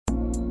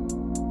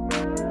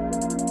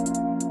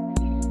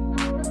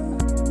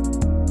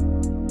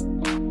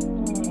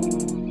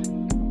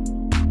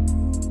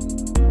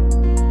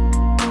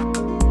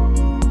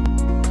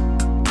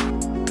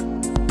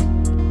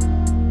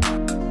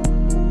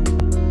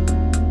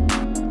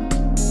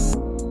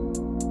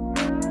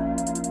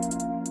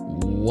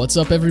What's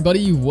up,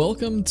 everybody?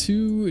 Welcome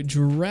to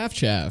Draft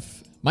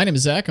Chaff. My name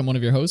is Zach. I'm one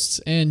of your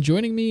hosts, and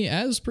joining me,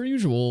 as per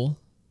usual,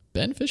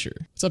 Ben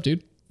Fisher. What's up,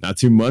 dude? Not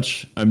too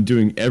much. I'm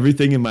doing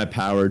everything in my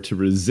power to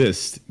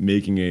resist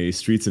making a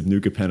Streets of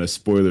New Capenna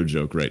spoiler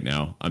joke right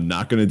now. I'm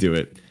not going to do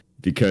it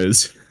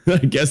because I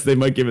guess they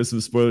might give us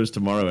some spoilers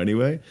tomorrow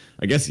anyway.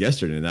 I guess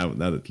yesterday, now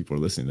that people are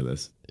listening to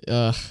this.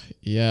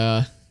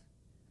 Yeah.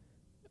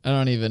 I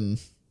don't even...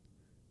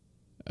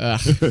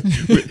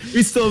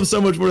 we still have so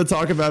much more to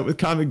talk about with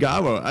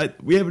Kamigawa.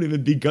 We haven't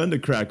even begun to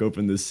crack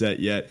open this set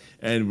yet,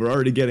 and we're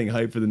already getting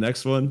hyped for the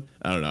next one.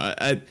 I don't know.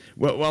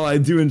 While I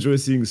do enjoy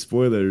seeing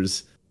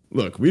spoilers,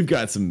 look, we've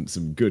got some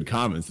good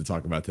comments to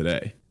talk about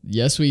today.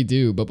 Yes, we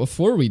do. But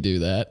before we do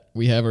that,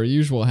 we have our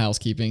usual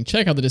housekeeping.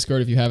 Check out the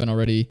Discord if you haven't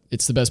already.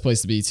 It's the best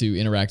place to be to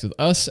interact with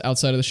us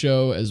outside of the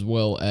show, as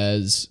well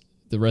as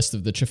the rest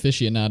of the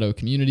Chafficionado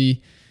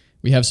community.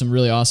 We have some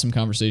really awesome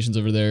conversations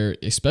over there,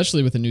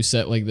 especially with a new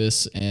set like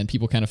this and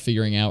people kind of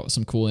figuring out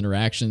some cool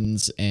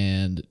interactions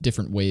and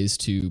different ways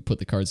to put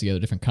the cards together,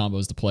 different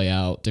combos to play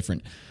out,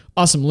 different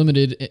awesome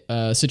limited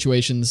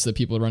situations that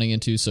people are running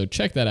into. So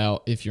check that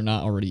out if you're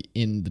not already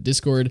in the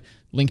Discord.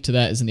 Link to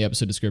that is in the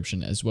episode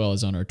description as well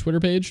as on our Twitter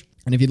page.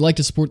 And if you'd like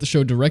to support the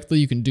show directly,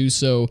 you can do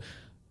so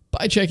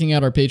by checking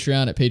out our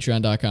Patreon at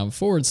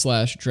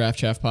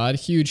patreon.com/draftchaffpod.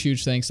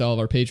 Huge thanks to all of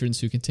our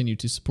patrons who continue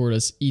to support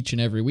us each and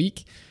every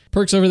week.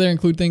 Perks over there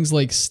include things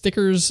like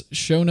stickers,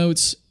 show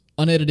notes,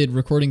 unedited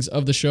recordings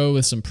of the show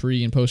with some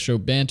pre- and post-show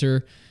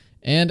banter,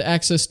 and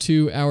access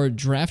to our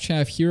Draft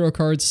Chaff hero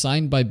cards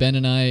signed by Ben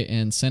and I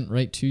and sent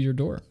right to your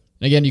door.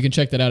 And again, you can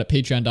check that out at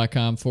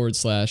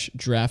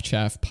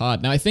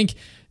patreon.com/draftchaffpod. Now, I think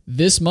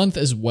this month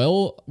as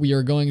well, we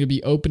are going to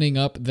be opening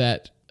up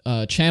that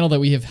channel that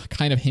we have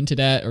kind of hinted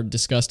at or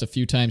discussed a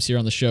few times here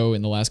on the show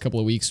in the last couple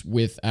of weeks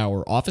with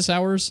our office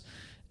hours.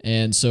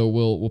 And so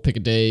we'll pick a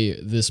day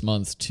this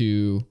month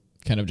to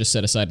kind of just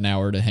set aside an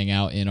hour to hang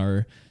out in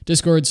our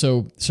Discord.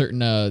 So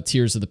certain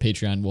tiers of the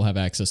Patreon will have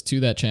access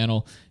to that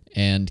channel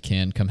and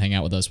can come hang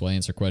out with us. We'll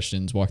answer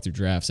questions, walk through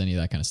drafts, any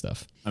of that kind of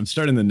stuff. I'm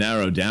starting to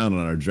narrow down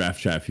on our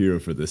Draft Chaff hero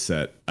for this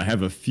set. I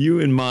have a few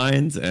in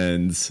mind,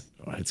 and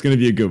it's going to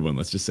be a good one.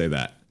 Let's just say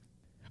that.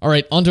 All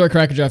right, on to our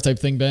Cracker Draft type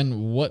thing,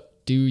 Ben.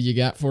 What do you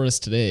got for us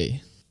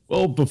today?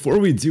 Well, before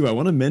we do, I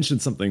want to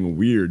mention something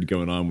weird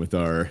going on with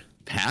our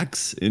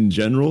packs in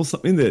general,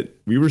 something that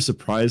we were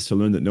surprised to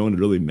learn that no one had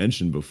really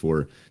mentioned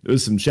before. There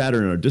was some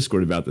chatter in our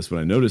Discord about this when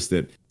I noticed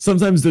it.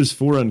 Sometimes there's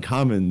 4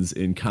 uncommons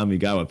in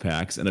Kamigawa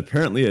packs, and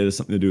apparently it has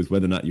something to do with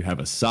whether or not you have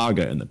a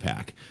saga in the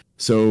pack.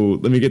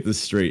 So let me get this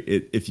straight.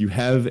 If you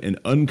have an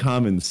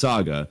uncommon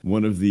saga,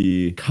 one of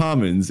the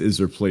commons is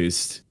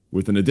replaced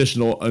with an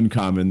additional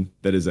uncommon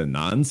that is a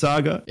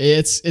non-saga.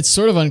 It's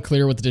sort of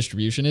unclear what the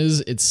distribution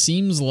is. It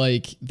seems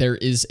like there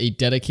is a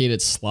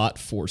dedicated slot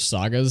for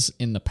sagas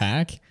in the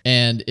pack,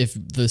 and if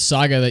the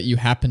saga that you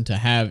happen to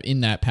have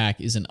in that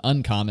pack is an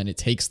uncommon, it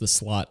takes the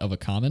slot of a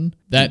common.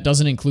 That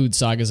doesn't include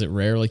sagas at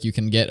rare. Like, you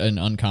can get an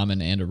uncommon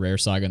and a rare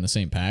saga in the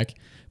same pack.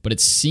 But it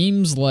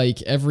seems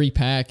like every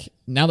pack,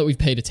 now that we've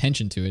paid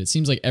attention to it, it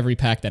seems like every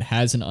pack that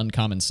has an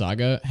uncommon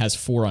saga has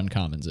 4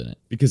 uncommons in it.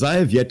 Because I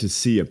have yet to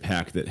see a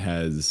pack that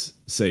has,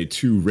 say,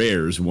 2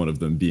 rares, one of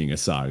them being a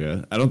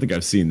saga. I don't think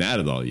I've seen that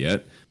at all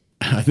yet.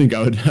 I think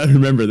I would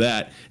remember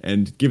that.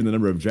 And given the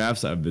number of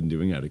drafts I've been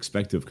doing, I'd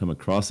expect to have come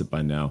across it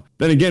by now.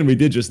 Then again, we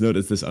did just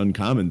notice this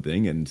uncommon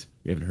thing, and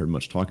we haven't heard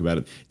much talk about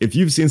it. If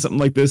you've seen something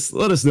like this,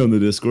 let us know in the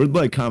Discord.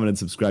 Like, comment, and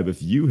subscribe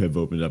if you have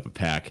opened up a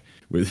pack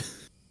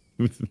with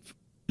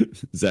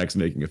Zach's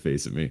making a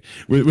face at me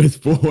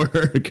with 4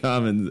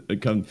 commons.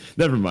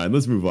 Never mind.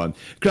 Let's move on.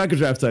 Cracker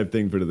Draft type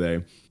thing for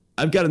today.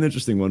 I've got an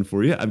interesting one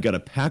for you. I've got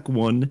a pack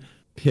 1,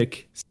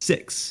 pick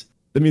 6.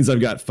 That means I've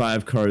got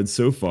 5 cards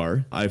so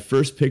far. I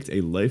first picked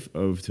a Life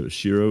of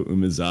Toshiro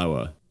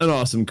Umezawa, an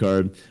awesome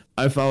card.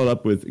 I followed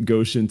up with Go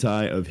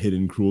Shintai of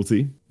Hidden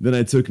Cruelty. Then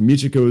I took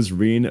Michiko's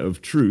Reign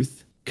of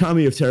Truth,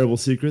 Kami of Terrible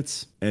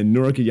Secrets, and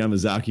Norika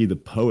Yamazaki the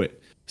Poet.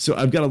 So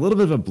I've got a little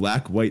bit of a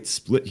black-white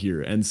split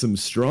here and some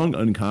strong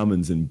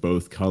uncommons in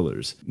both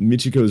colors.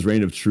 Michiko's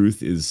Reign of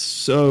Truth is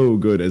so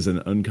good as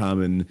an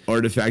uncommon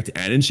artifact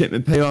and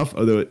enchantment payoff,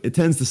 although it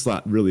tends to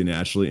slot really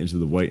naturally into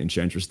the white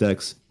Enchantress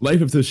decks. Life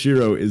of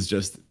Toshiro is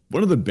just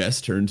one of the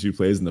best turn 2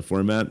 plays in the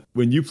format.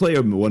 When you play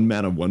a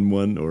 1-mana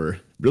 1/1 or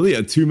really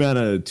a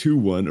 2-mana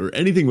 2/1 or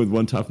anything with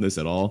 1 toughness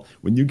at all,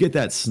 when you get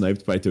that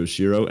sniped by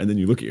Toshiro and then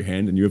you look at your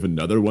hand and you have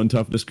another 1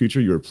 toughness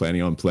creature you were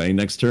planning on playing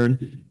next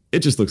turn, it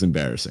just looks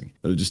embarrassing.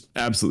 Just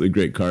absolutely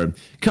great card.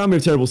 Kami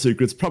of Terrible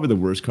Secrets, probably the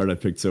worst card I've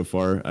picked so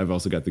far. I've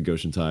also got the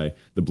Goshintai,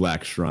 the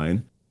Black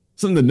Shrine.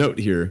 Something to note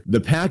here,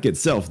 the pack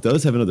itself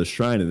does have another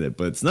shrine in it,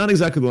 but it's not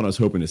exactly the one I was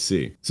hoping to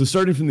see. So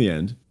starting from the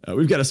end,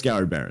 we've got a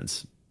Scoured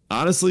Barrens.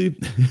 Honestly,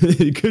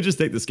 you could just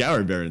take the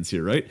Scoured Barrens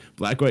here, right?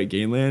 Black-white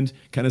Gainland,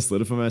 kind of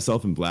solidify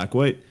myself in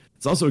black-white.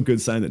 It's also a good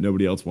sign that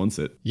nobody else wants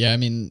it. Yeah, I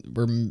mean,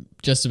 we're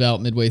just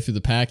about midway through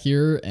the pack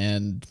here,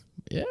 and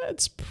Yeah,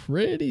 it's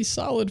pretty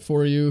solid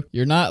for you.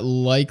 You're not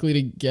likely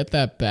to get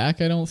that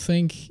back, I don't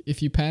think,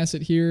 if you pass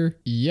it here.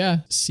 Yeah,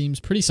 seems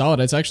pretty solid.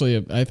 It's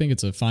actually, I think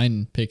it's a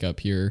fine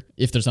pickup here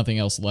if there's nothing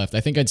else left.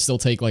 I think I'd still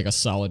take like a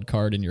solid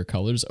card in your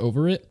colors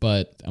over it,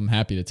 but I'm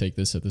happy to take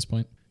this at this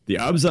point. The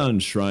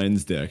Abzan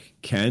Shrines deck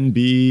can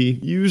be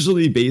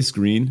usually base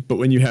green, but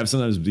when you have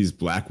sometimes these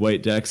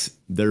black-white decks,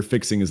 their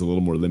fixing is a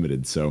little more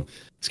limited. So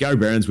Scoured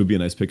Barrens would be a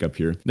nice pickup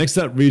here. Next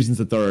up, Regent's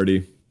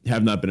Authority.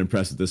 Have not been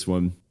impressed with this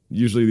one.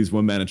 Usually these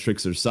 1-mana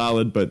tricks are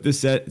solid, but this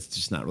set, it's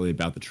just not really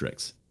about the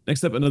tricks.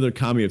 Next up, another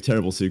Kami of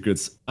Terrible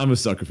Secrets. I'm a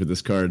sucker for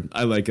this card.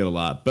 I like it a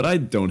lot, but I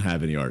don't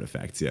have any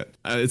artifacts yet.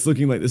 It's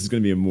looking like this is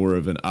going to be more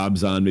of an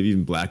Abzan, maybe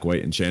even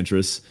black-white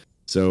Enchantress.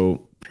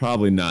 So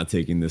probably not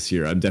taking this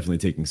here. I'm definitely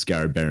taking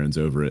Scoured Barrens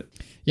over it.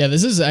 Yeah,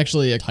 this is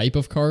actually a type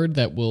of card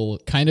that will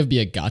kind of be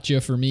a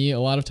gotcha for me a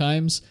lot of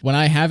times. When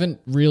I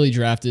haven't really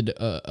drafted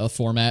a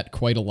format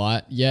quite a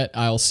lot yet,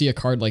 I'll see a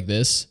card like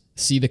this,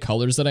 see the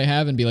colors that I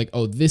have, and be like,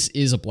 oh, this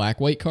is a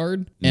black-white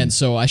card, and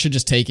so I should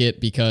just take it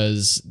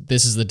because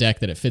this is the deck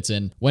that it fits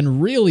in. When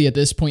really at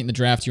this point in the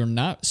draft, you're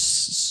not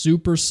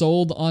super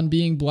sold on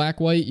being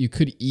black-white. You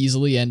could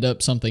easily end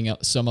up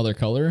some other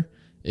color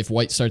if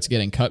white starts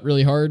getting cut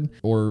really hard,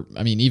 or,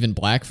 I mean, even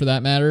black for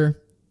that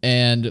matter.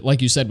 And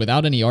like you said,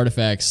 without any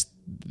artifacts,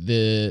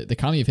 the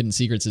Kami of Hidden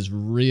Secrets is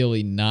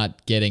really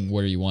not getting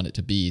where you want it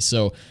to be.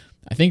 So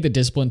I think the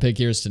discipline pick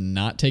here is to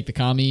not take the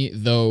Kami,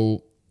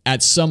 though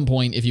at some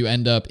point, if you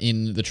end up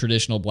in the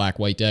traditional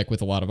black-white deck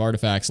with a lot of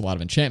artifacts, a lot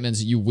of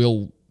enchantments, you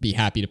will be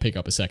happy to pick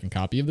up a second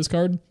copy of this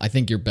card. I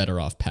think you're better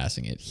off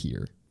passing it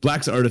here.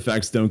 Black's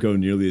artifacts don't go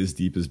nearly as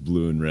deep as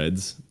blue and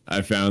red's.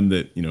 I found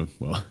that,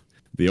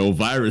 the old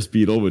Virus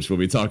Beetle, which we'll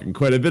be talking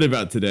quite a bit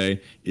about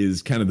today,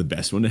 is kind of the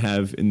best one to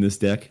have in this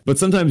deck. But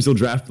sometimes you'll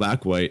draft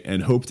black-white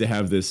and hope to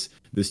have this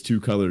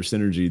two-color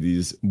synergy,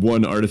 these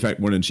 1 artifact,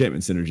 1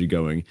 enchantment synergy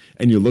going,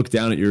 and you look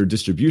down at your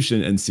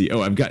distribution and see,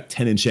 oh, I've got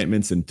 10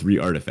 enchantments and 3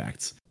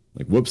 artifacts.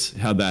 Like, whoops,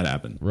 how'd that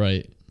happen?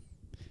 Right.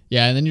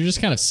 Yeah, and then you're just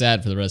kind of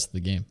sad for the rest of the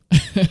game.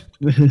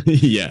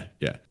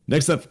 Yeah.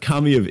 Next up,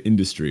 Kami of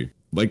Industry.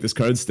 Like this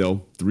card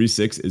still.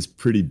 3/6 is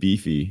pretty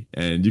beefy,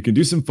 and you can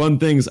do some fun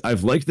things.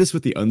 I've liked this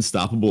with the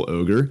Unstoppable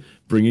Ogre,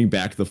 bringing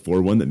back the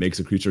 4/1 that makes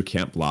a creature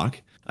can't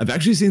block. I've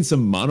actually seen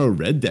some mono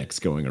red decks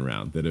going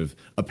around that have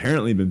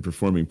apparently been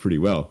performing pretty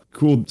well.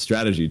 Cool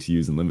strategy to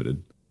use in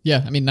Limited.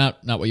 Yeah, I mean, not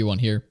what you want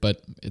here,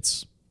 but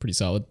it's pretty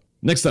solid.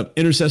 Next up,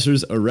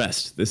 Intercessor's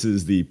Arrest. This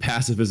is the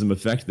pacifism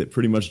effect that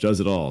pretty much does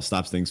it all.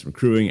 Stops things from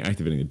crewing,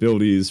 activating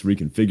abilities,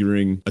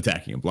 reconfiguring,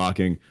 attacking and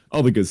blocking,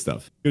 all the good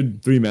stuff.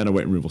 Good 3-mana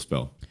white removal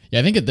spell. Yeah,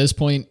 I think at this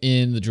point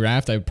in the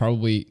draft, I would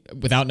probably,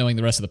 without knowing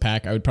the rest of the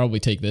pack, I would probably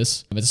take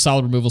this. It's a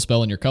solid removal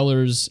spell in your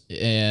colors,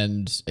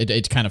 and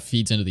it kind of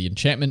feeds into the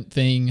enchantment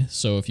thing.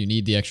 So if you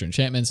need the extra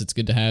enchantments, it's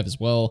good to have as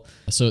well.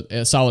 So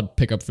a solid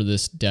pickup for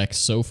this deck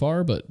so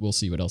far, but we'll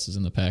see what else is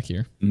in the pack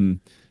here. Mm-hmm.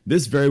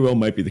 This very well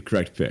might be the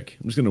correct pick.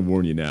 I'm just going to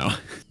warn you now.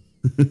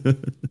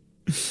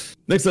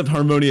 Next up,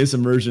 Harmonious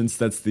Emergence.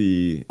 That's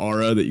the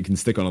aura that you can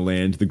stick on a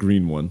land, the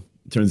green one.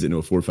 Turns it into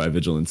a 4/5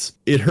 vigilance.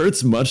 It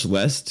hurts much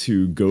less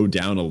to go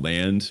down a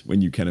land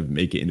when you kind of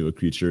make it into a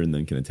creature and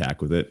then can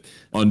attack with it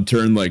on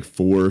turn like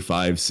 4,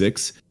 5,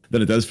 6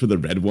 than it does for the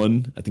red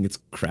one. I think it's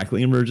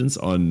Crackling Emergence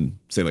on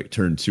say like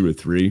turn 2 or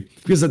 3,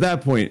 because at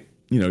that point,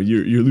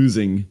 you're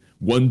losing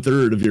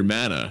 1/3 of your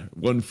mana,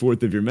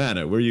 1/4 of your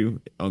mana, where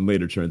you on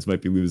later turns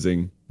might be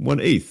losing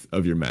 1/8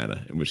 of your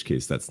mana, in which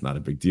case that's not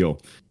a big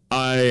deal.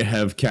 I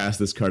have cast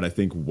this card, I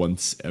think,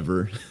 once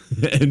ever,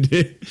 and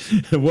it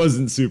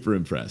wasn't super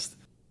impressed.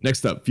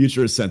 Next up,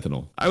 Futurist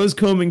Sentinel. I was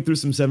combing through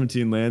some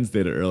 17 lands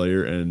data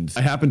earlier, and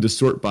I happened to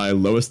sort by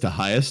lowest to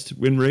highest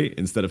win rate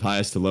instead of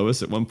highest to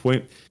lowest at one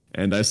point,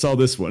 and I saw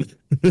this one.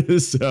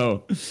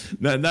 So,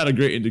 not a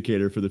great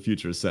indicator for the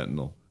Futurist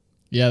Sentinel.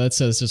 Yeah, that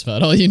says just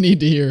about all you need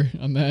to hear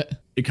on that.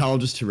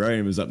 Ecologist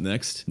Terrarium is up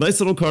next. Nice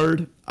little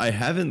card. I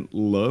haven't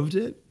loved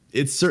it.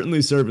 It's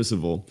certainly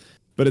serviceable,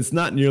 but it's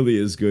not nearly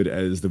as good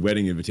as the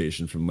Wedding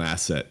Invitation from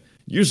last set.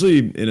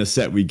 Usually in a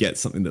set, we get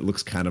something that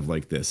looks kind of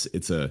like this.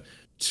 It's a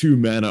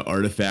 2-mana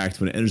artifact.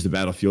 When it enters the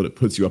battlefield, it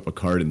puts you up a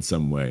card in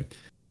some way.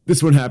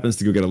 This one happens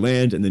to go get a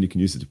land, and then you can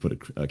use it to put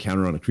a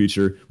counter on a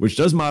creature, which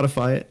does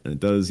modify it, and it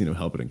does,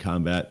 help it in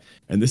combat.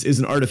 And this is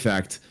an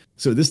artifact,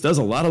 so this does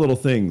a lot of little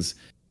things.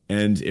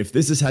 And if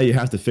this is how you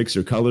have to fix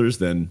your colors,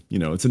 then,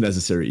 it's a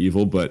necessary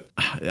evil, but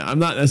I'm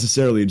not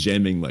necessarily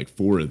jamming like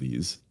 4 of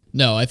these.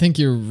 No, I think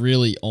you're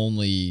really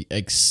only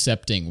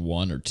accepting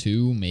 1 or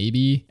 2,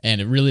 maybe, and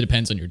it really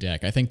depends on your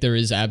deck. I think there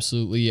is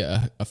absolutely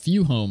a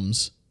few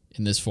homes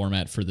in this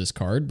format for this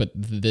card, but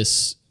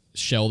this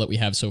shell that we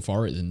have so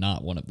far is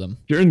not one of them.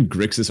 If you're in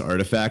Grixis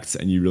artifacts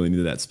and you really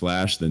need that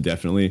splash, then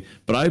definitely.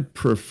 But I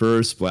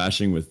prefer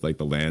splashing with like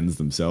the lands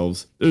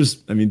themselves. There's,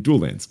 dual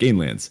lands, gain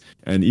lands,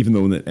 and even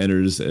the one that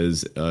enters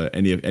as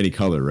any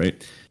color,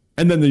 right?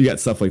 And then you got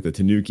stuff like the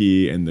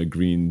Tanuki and the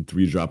green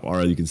 3-drop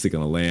aura you can stick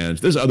on a land.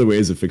 There's other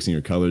ways of fixing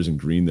your colors in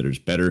green that are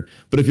better.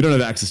 But if you don't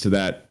have access to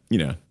that,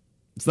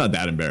 it's not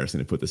that embarrassing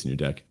to put this in your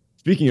deck.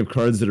 Speaking of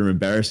cards that are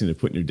embarrassing to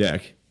put in your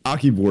deck,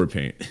 Aki War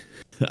paint.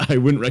 I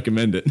wouldn't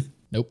recommend it.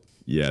 Nope.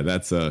 Yeah,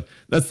 that's the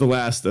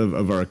last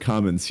of our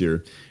commons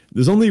here.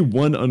 There's only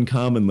one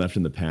uncommon left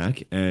in the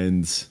pack,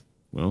 and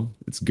well,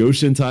 it's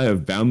Goshintai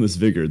of Boundless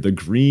Vigor, the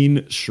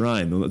green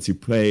shrine that lets you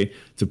pay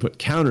to put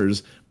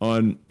counters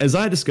on, as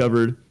I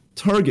discovered,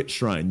 target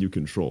shrine you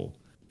control.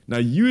 Now,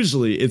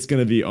 usually it's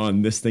going to be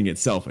on this thing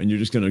itself, and you're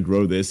just going to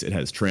grow this. It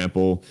has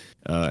trample,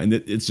 and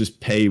it's just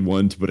pay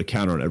 1 to put a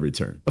counter on every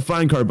turn. A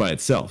fine card by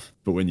itself,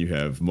 but when you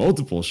have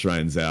multiple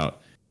shrines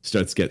out, it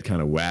starts to get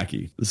kind of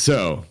wacky.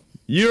 So,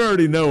 you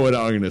already know what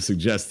I'm going to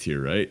suggest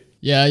here, right?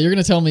 Yeah, you're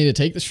going to tell me to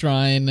take the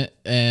shrine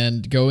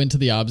and go into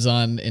the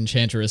Abzan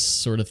Enchantress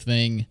sort of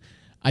thing.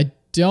 I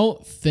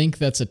don't think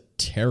that's a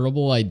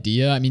terrible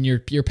idea. I mean,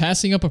 you're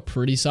passing up a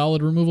pretty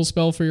solid removal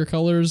spell for your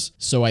colors,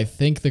 so I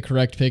think the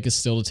correct pick is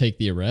still to take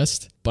the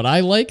Arrest. But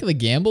I like the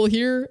gamble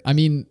here. I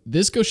mean,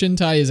 this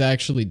Goshintai is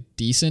actually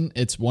decent.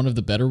 It's one of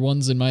the better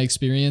ones in my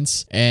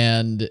experience.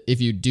 And if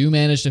you do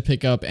manage to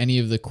pick up any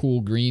of the cool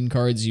green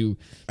cards,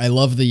 I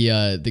love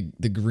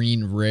the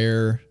green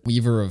rare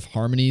Weaver of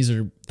Harmonies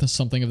or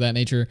something of that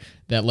nature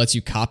that lets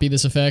you copy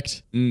this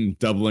effect.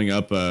 Doubling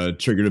up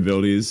triggered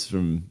abilities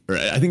from, or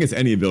I think it's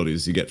any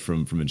abilities you get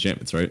from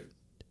enchantments, right?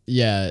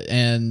 Yeah,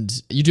 and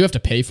you do have to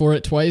pay for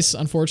it twice,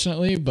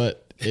 unfortunately,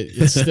 but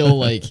it's still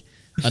like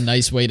a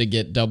nice way to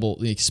get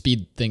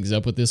speed things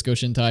up with this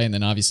Goshintai. And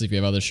then obviously if you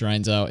have other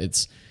shrines out,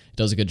 it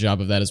does a good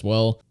job of that as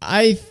well.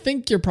 I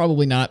think you're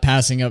probably not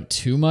passing up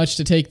too much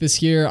to take this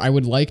here. I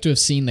would like to have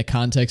seen the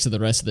context of the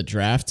rest of the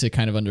draft to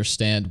kind of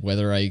understand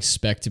whether I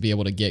expect to be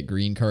able to get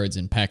green cards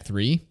in pack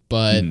 3.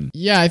 But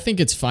yeah, I think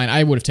it's fine.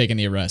 I would have taken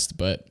the Arrest,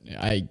 but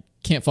I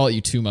can't fault you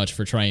too much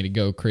for trying to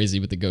go crazy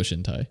with the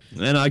Goshintai.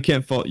 And I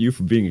can't fault you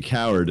for being a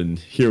coward, and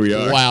here we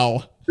are.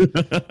 Wow.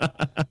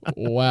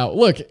 Wow.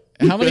 Look,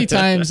 how many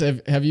times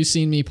have you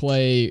seen me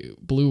play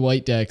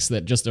blue-white decks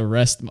that just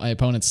arrest my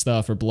opponent's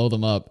stuff or blow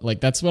them up? Like,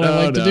 that's what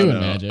I like to do in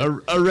Magic.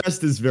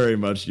 Arrest is very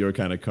much your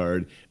kind of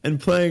card, and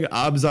playing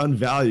Abzan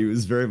Value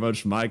is very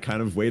much my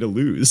kind of way to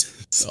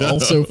lose. So,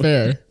 also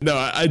fair. No,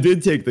 I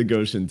did take the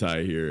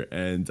Goshintai here,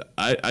 and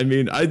I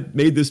mean, I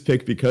made this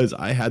pick because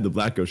I had the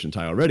black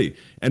Goshintai already.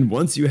 And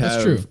once you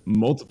have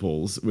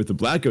multiples with the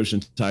black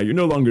Goshintai, you're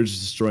no longer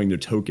just destroying their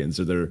tokens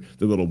or their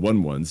little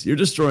 1/1s. You're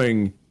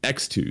destroying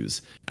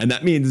X2s, and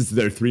that means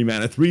their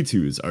 3-mana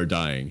 3/2s are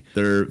dying,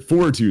 their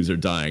 4/2s are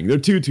dying, their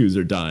 2/2s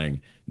are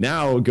dying.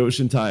 Now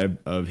Goshintai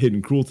of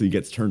Hidden Cruelty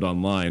gets turned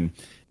online.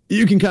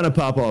 You can kind of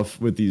pop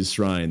off with these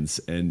shrines,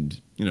 and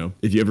you know,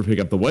 if you ever pick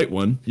up the white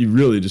one, you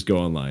really just go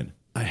online.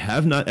 I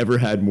have not ever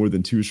had more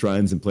than 2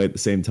 shrines and play at the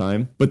same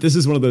time, but this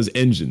is one of those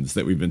engines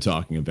that we've been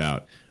talking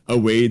about. A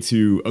way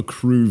to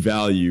accrue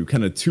value,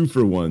 kind of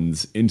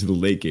 2-for-1s into the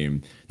late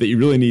game that you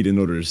really need in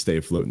order to stay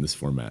afloat in this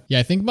format. Yeah,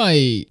 I think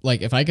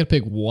if I could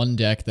pick one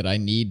deck that I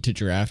need to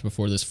draft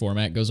before this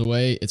format goes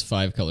away, it's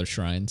 5-color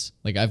shrines.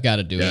 Like, I've got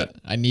to do it.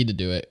 I need to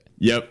do it.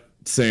 Yep,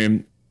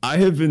 same. I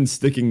have been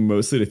sticking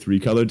mostly to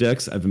 3-color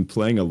decks. I've been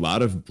playing a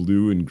lot of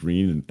blue and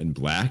green and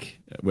black,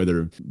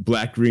 whether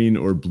black-green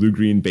or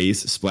blue-green base,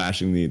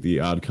 splashing the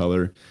odd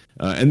color.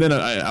 And then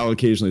I'll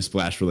occasionally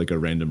splash for like a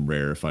random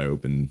rare if I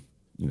open,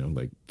 you know,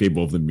 like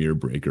Fable of the Mirror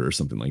Breaker or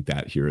something like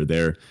that here or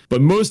there.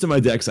 But most of my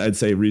decks, I'd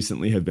say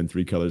recently have been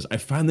 3 colors. I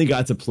finally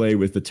got to play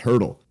with the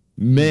turtle.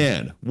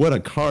 Man, what a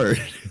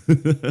card.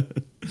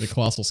 The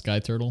Colossal Sky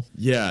Turtle.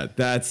 Yeah,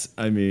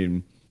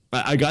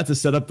 I got to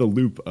set up the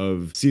loop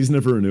of Season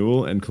of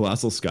Renewal and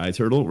Colossal Sky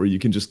Turtle where you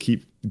can just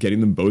keep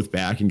getting them both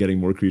back and getting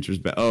more creatures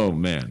back. Oh,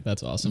 man.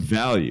 That's awesome.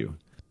 Value.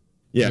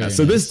 Yeah,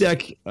 so this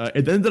deck,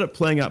 it ended up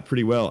playing out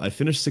pretty well. I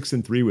finished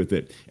 6-3 with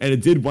it, and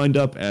it did wind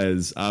up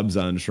as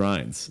Abzan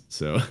Shrines.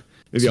 So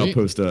maybe I'll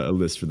post a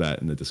list for that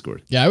in the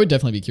Discord. Yeah, I would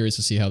definitely be curious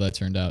to see how that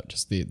turned out,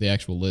 just the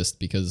actual list,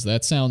 because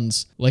that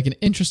sounds like an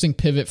interesting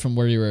pivot from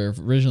where you were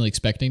originally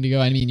expecting to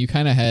go. I mean, you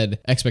kind of had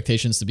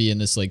expectations to be in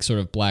this like sort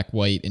of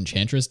black-white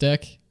Enchantress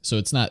deck, so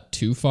it's not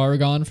too far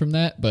gone from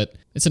that, but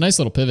it's a nice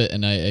little pivot,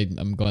 and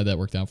I'm glad that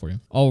worked out for you.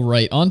 All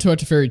right, on to our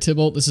Teferi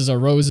Tybalt. This is our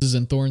Roses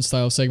and Thorns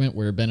style segment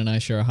where Ben and I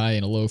share a high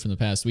and a low from the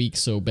past week.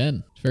 So,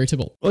 Ben, Teferi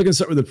Tybalt. Well, I can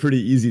start with a pretty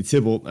easy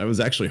Tybalt. I was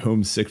actually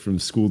homesick from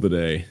school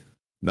today.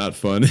 Not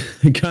fun.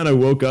 Kind of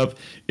woke up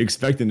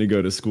expecting to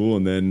go to school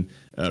and then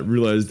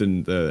realized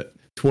in the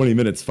 20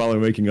 minutes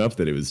following waking up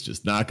that it was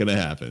just not going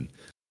to happen.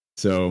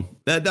 So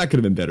that could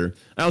have been better.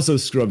 I also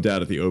scrubbed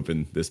out at the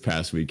Open this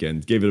past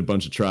weekend, gave it a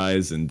bunch of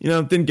tries and,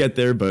 didn't get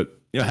there, but,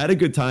 had a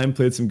good time,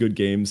 played some good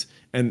games.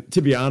 And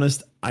to be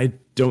honest, I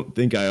don't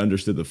think I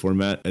understood the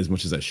format as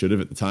much as I should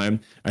have at the time.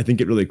 I think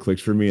it really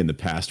clicked for me in the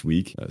past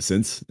week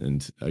since,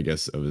 and I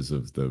guess as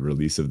of the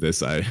release of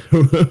this, I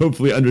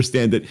hopefully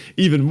understand it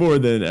even more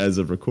than as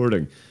of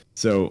recording.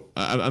 So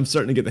I'm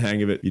starting to get the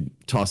hang of it. You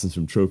tossing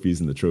some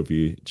trophies in the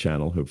trophy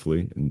channel,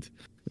 hopefully, and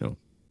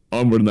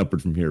onward and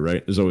upward from here,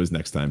 right? There's always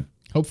next time.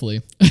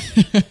 Hopefully.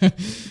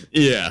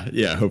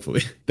 Yeah,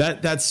 hopefully.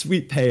 That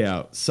sweet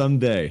payout,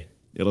 someday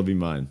it'll be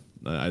mine.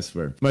 I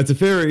swear. My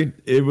Teferi,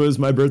 it was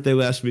my birthday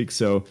last week,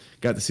 so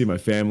got to see my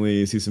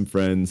family, see some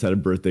friends, had a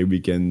birthday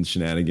weekend,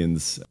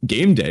 shenanigans.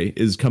 Game day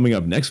is coming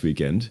up next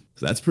weekend,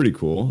 So that's pretty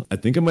cool. I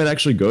think I might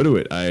actually go to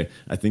it. I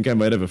think I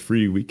might have a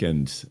free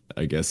weekend,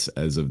 I guess,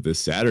 as of this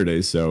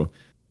Saturday. So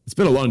it's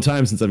been a long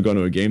time since I've gone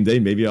to a game day.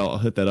 Maybe I'll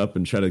hit that up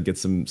and try to get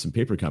some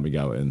paper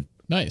Kamigawa in.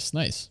 Nice,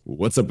 nice.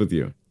 What's up with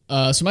you?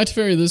 So my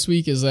Teferi this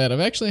week is that I've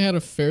actually had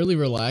a fairly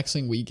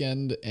relaxing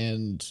weekend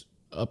and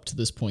up to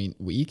this point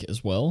week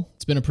as well.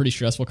 It's been a pretty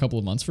stressful couple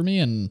of months for me,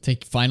 and to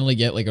finally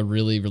get like a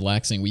really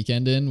relaxing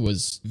weekend in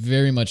was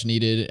very much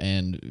needed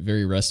and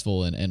very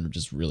restful and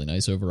just really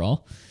nice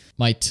overall.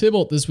 My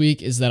Tybalt this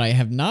week is that I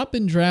have not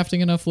been drafting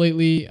enough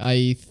lately.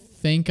 I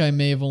think I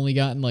may have only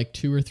gotten like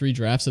 2 or 3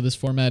 drafts of this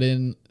format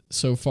in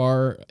so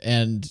far,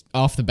 and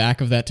off the back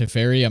of that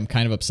Teferi, I'm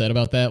kind of upset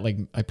about that. Like,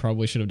 I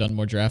probably should have done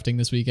more drafting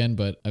this weekend,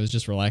 but I was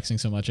just relaxing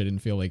so much I didn't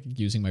feel like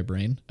using my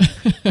brain,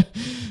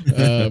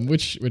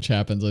 which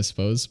happens, I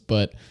suppose.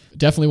 But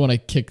definitely want to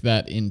kick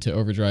that into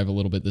overdrive a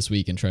little bit this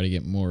week and try to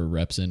get more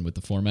reps in with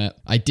the format.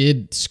 I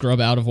did scrub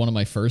out of one of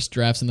my first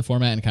drafts in the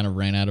format and kind of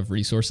ran out of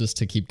resources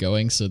to keep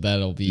going, so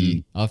that'll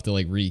be I'll have to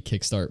like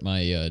re-kickstart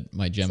my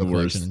my gem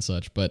collection and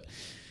such. But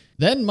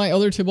then my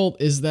other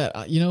Tybalt is that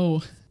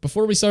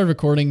before we started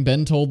recording,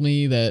 Ben told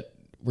me that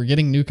we're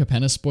getting new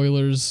Capenna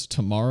spoilers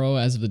tomorrow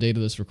as of the date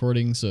of this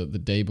recording, so the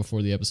day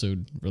before the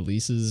episode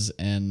releases,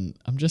 and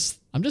I'm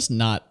just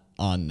not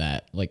on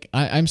that. Like,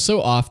 I'm so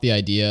off the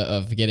idea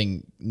of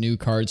getting new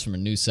cards from a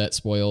new set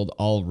spoiled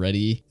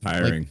already.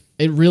 Tiring. Like,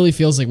 it really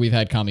feels like we've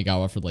had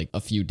Kamigawa for like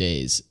a few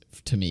days,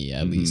 to me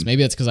at least.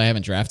 Maybe that's because I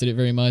haven't drafted it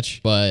very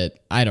much,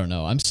 but I don't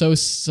know. I'm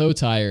so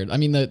tired. I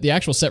mean, the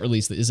actual set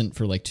release that isn't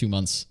for like 2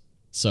 months.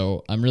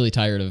 So I'm really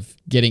tired of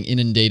getting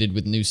inundated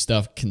with new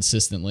stuff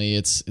consistently.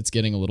 It's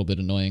getting a little bit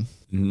annoying.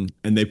 Mm-hmm.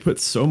 And they put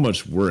so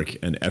much work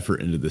and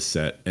effort into the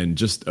set, and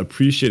just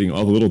appreciating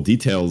all the little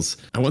details.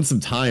 I want some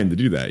time to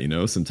do that,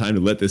 some time to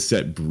let this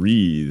set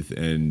breathe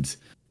and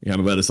kind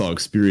of let us all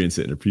experience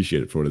it and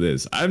appreciate it for what it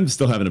is. I'm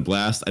still having a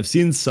blast. I've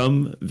seen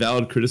some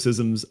valid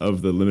criticisms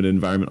of the limited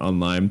environment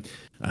online.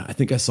 I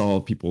think I saw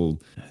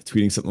people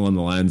tweeting something along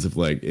the lines of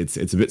like, it's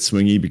a bit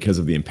swingy because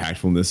of the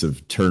impactfulness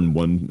of turn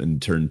 1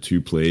 and turn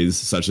 2 plays,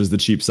 such as the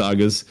cheap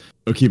sagas.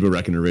 Okiba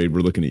Reckoner Raid,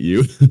 we're looking at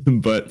you.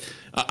 But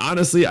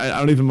honestly, I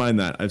don't even mind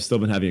that. I've still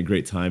been having a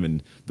great time,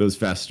 and those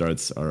fast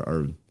starts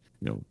are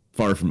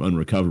far from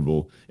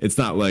unrecoverable. It's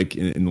not like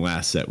in the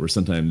last set where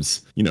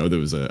sometimes, there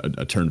was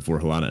a turn 4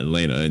 Helana and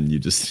Lena, and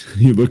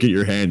you look at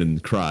your hand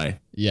and cry.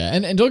 Yeah,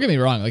 and don't get me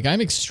wrong, like,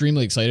 I'm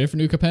extremely excited for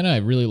new Capenna. I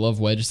really love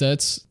wedge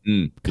sets.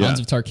 Khans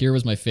of Tarkir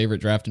was my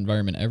favorite draft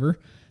environment ever,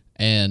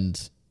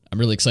 and I'm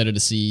really excited to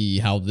see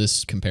how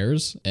this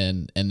compares,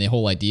 and the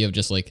whole idea of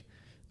just like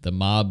the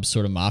mob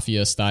sort of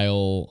mafia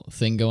style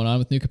thing going on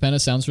with new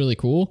Capenna sounds really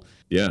cool.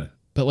 Yeah.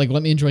 But like,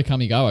 let me enjoy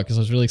Kamigawa, because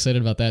I was really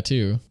excited about that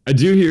too. I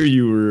do hear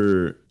you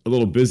were a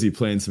little busy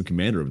playing some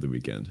Commander over the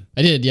weekend.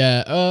 I did,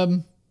 yeah.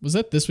 Was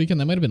that this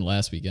weekend? That might have been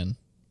last weekend.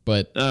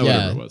 But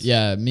whatever it was.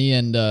 Yeah, me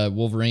and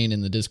Wolverine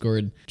in the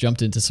Discord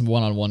jumped into some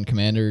one-on-one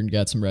Commander and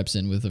got some reps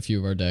in with a few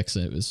of our decks.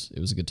 And it was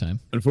a good time.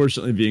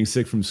 Unfortunately, being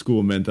sick from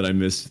school meant that I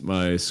missed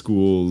my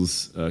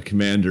school's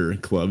Commander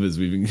club, as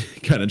we've been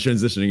kind of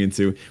transitioning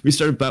into. We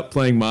started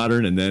playing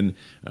Modern, and then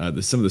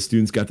some of the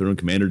students got their own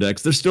Commander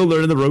decks. They're still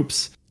learning the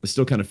ropes. They're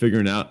still kind of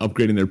figuring out,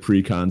 upgrading their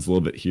pre-cons a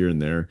little bit here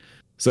and there.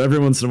 So every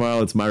once in a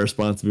while, it's my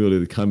responsibility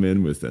to come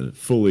in with a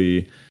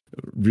fully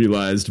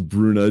realized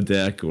Bruna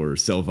deck or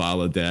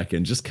Selvala deck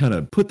and just kind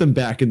of put them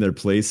back in their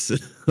place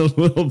a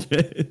little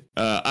bit.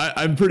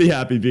 I'm pretty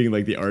happy being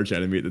like the arch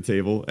enemy at the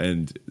table,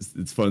 and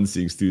it's fun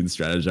seeing students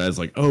strategize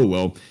like, oh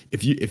well,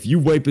 if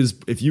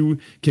you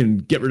can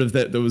get rid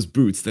of those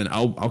boots, then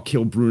I'll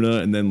kill Bruna,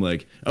 and then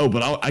like, oh,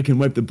 but I can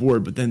wipe the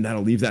board, but then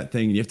that'll leave that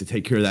thing, and you have to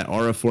take care of that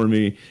aura for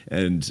me,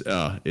 and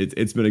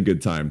it's been a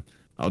good time.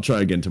 I'll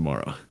try again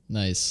tomorrow.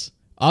 Nice.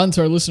 On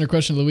to our listener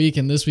question of the week,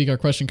 and this week our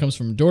question comes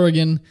from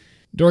Dorgan.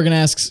 Dorgan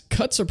asks,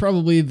 cuts are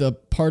probably the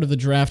part of the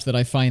draft that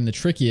I find the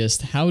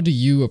trickiest. How do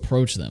you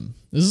approach them?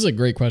 This is a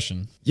great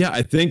question. Yeah,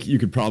 I think you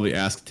could probably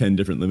ask 10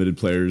 different limited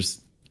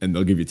players, and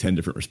they'll give you 10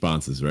 different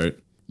responses, right?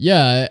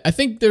 Yeah, I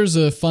think there's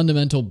a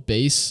fundamental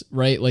base,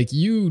 right? Like,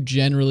 you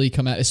generally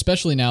come out,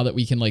 especially now that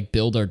we can like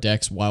build our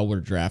decks while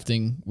we're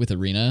drafting with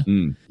Arena,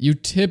 you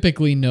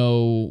typically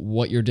know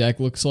what your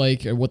deck looks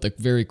like, or what the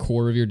very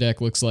core of your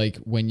deck looks like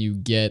when you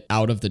get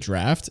out of the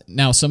draft.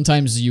 Now,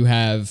 sometimes you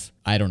have,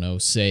 I don't know,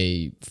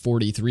 say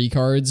 43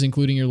 cards,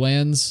 including your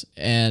lands,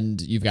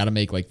 and you've got to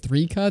make like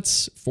 3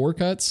 cuts, 4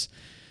 cuts,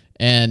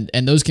 and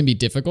those can be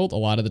difficult. A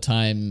lot of the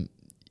time,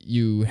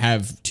 you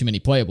have too many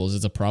playables.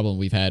 It's a problem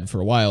we've had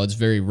for a while. It's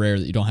very rare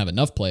that you don't have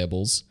enough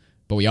playables,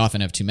 but we often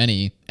have too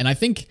many. And I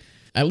think,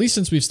 at least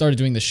since we've started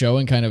doing the show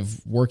and kind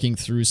of working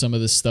through some of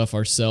this stuff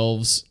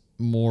ourselves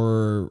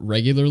more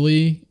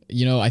regularly,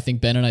 I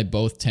think Ben and I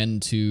both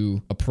tend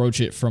to approach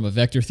it from a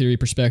vector theory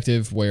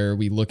perspective, where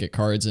we look at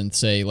cards and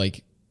say,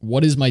 like,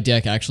 what is my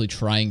deck actually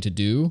trying to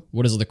do?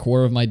 What is the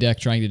core of my deck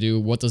trying to do?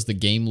 What does the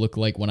game look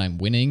like when I'm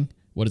winning?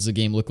 What does the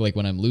game look like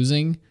when I'm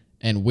losing?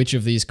 And which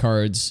of these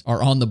cards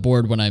are on the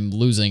board when I'm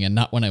losing and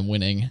not when I'm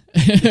winning?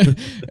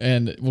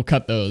 And we'll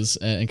cut those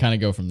and kind of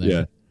go from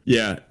there.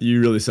 Yeah,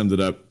 you really summed it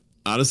up.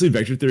 Honestly,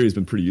 vector theory has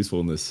been pretty useful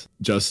in this.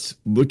 Just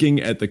looking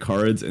at the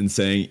cards and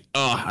saying,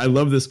 oh, I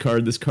love this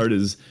card. This card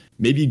is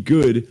maybe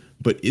good,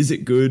 but is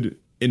it good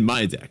in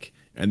my deck?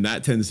 And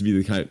that tends to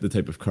be the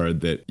type of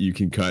card that you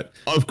can cut.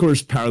 Of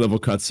course, power level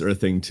cuts are a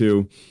thing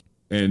too.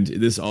 And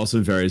this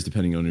also varies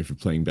depending on if you're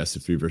playing best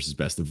of 3 versus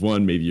best of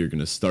 1. Maybe you're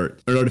going to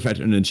start an artifact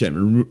or an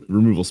enchantment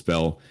removal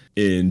spell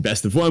in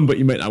best of 1, but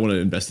you might not want to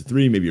in best of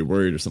 3. Maybe you're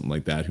worried or something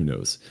like that. Who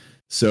knows?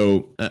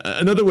 So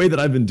another way that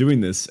I've been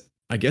doing this,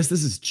 I guess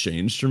this has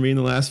changed for me in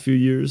the last few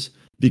years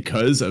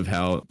because of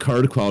how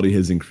card quality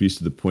has increased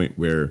to the point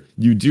where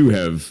you do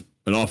have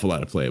an awful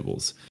lot of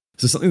playables.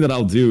 So something that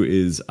I'll do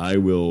is I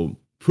will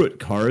put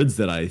cards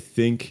that I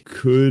think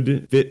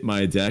could fit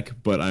my deck,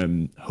 but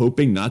I'm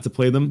hoping not to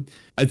play them.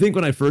 I think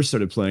when I first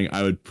started playing,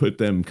 I would put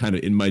them kind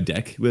of in my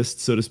deck list,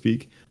 so to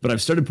speak, but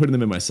I've started putting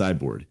them in my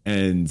sideboard.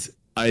 And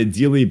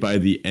ideally, by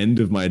the end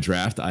of my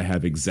draft, I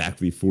have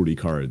exactly 40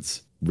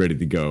 cards ready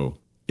to go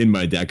in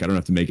my deck. I don't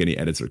have to make any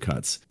edits or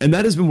cuts. And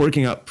that has been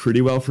working out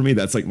pretty well for me.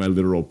 That's like my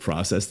literal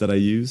process that I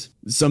use.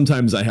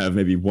 Sometimes I have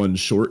maybe one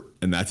short,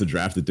 and that's a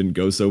draft that didn't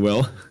go so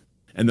well.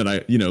 And then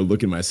I,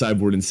 look in my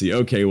sideboard and see,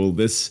 okay, well,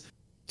 this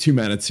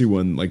 2-mana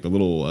 2/1, like the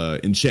little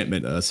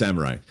enchantment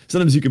samurai.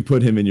 Sometimes you can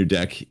put him in your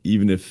deck,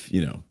 even if,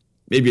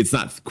 maybe it's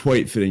not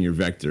quite fitting your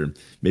vector.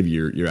 Maybe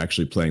you're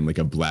actually playing like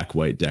a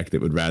black-white deck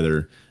that would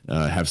rather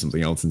have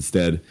something else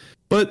instead.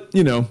 But,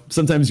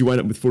 sometimes you wind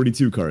up with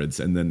 42 cards,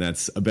 and then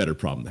that's a better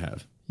problem to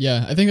have.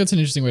 Yeah, I think that's an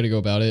interesting way to go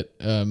about it.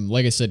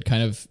 Like I said,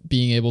 kind of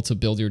being able to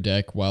build your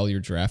deck while you're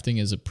drafting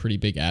is a pretty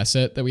big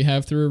asset that we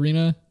have through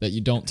Arena that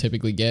you don't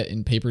typically get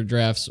in paper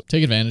drafts.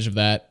 Take advantage of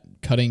that.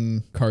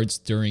 Cutting cards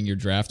during your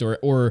draft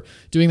or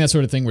doing that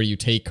sort of thing where you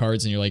take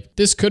cards and you're like,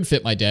 this could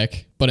fit my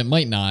deck, but it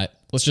might not.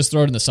 Let's just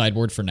throw it in the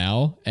sideboard for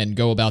now and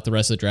go about the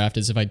rest of the draft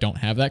as if I don't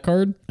have that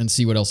card and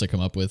see what else I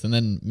come up with. And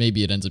then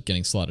maybe it ends up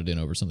getting slotted in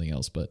over something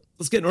else. But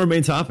let's get into our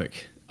main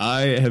topic.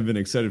 I have been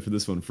excited for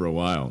this one for a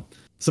while.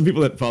 Some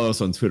people that follow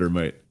us on Twitter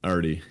might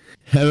already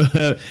have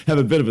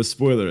a bit of a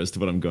spoiler as to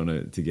what I'm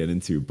going to get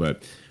into,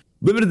 but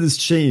Limited has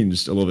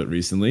changed a little bit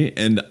recently,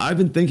 and I've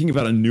been thinking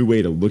about a new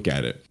way to look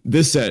at it.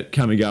 This set,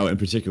 Kamigawa in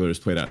particular, has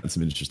played out in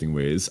some interesting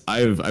ways.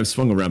 I've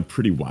swung around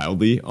pretty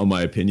wildly on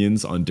my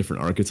opinions on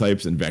different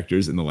archetypes and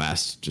vectors in the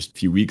last just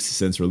few weeks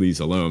since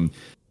release alone.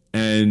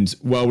 And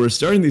while we're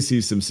starting to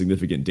see some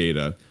significant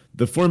data,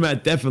 the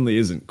format definitely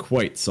isn't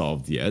quite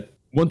solved yet.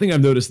 One thing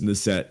I've noticed in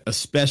this set,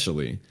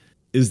 especially,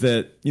 is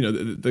that,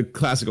 the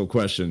classical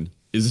question,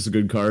 is this a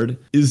good card,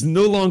 is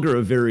no longer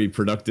a very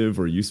productive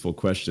or useful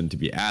question to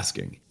be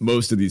asking.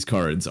 Most of these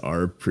cards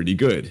are pretty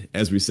good.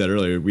 As we said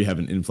earlier, we have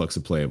an influx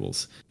of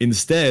playables.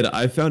 Instead,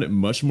 I found it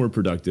much more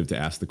productive to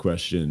ask the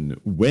question,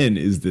 when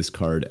is this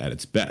card at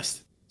its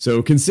best?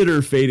 So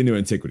consider Fade into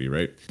Antiquity,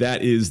 right?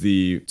 That is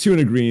the 2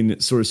 and a green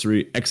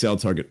sorcery, exile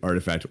target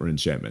artifact or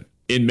enchantment.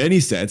 In many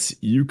sets,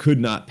 you could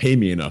not pay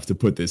me enough to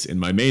put this in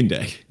my main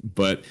deck,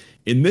 but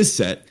in this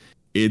set,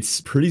 it's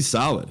pretty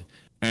solid.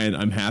 And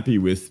I'm happy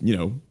with,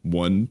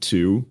 1,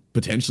 2,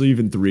 potentially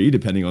even 3,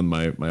 depending on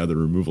my other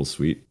removal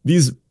suite.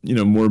 These,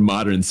 more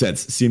modern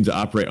sets seem to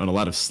operate on a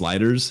lot of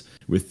sliders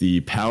with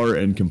the power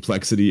and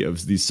complexity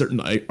of these certain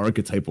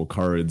archetypal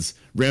cards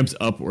ramped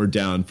up or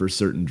down for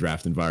certain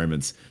draft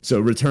environments. So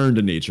Return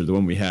to Nature, the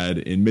one we had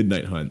in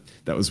Midnight Hunt,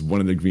 that was 1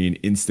 of the green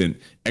instant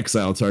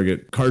exile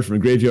target card from a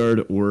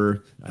graveyard,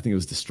 or I think it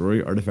was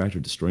Destroy Artifact or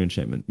Destroy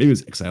Enchantment. Maybe it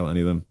was exile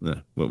any of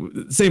them. Well,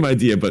 same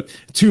idea, but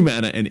 2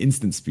 mana and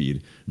instant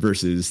speed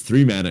versus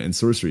 3 mana and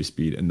sorcery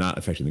speed and not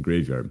affecting the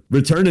graveyard.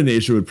 Return to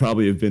Nature would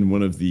probably have been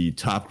one of the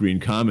top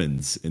green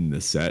commons in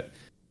this set.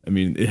 I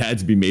mean, it had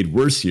to be made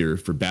worse here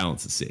for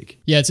balance's sake.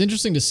 Yeah, it's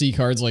interesting to see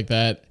cards like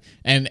that.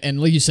 And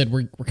like you said,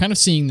 we're kind of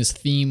seeing this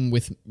theme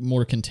with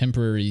more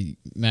contemporary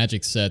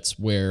Magic sets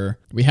where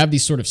we have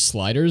these sort of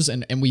sliders.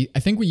 And I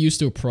think we used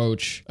to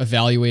approach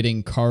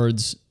evaluating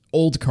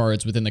old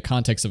cards within the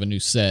context of a new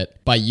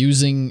set by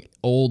using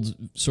old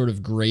sort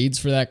of grades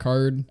for that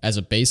card as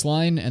a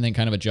baseline and then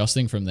kind of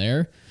adjusting from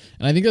there.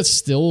 And I think that's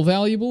still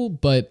valuable,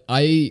 but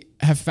I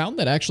have found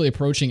that actually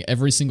approaching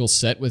every single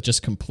set with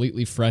just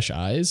completely fresh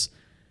eyes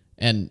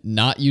and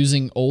not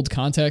using old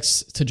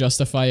context to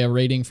justify a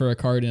rating for a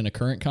card in a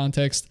current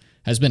context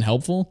has been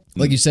helpful.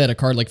 Like you said, a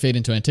card like Fade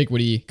into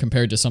Antiquity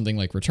compared to something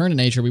like Return to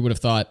Nature, we would have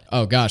thought,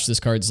 oh gosh,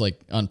 this card's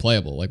like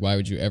unplayable. Like, why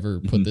would you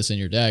ever put this in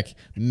your deck?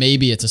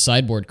 Maybe it's a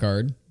sideboard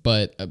card,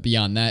 but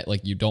beyond that,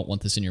 like, you don't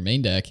want this in your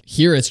main deck.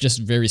 Here, it's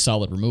just very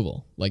solid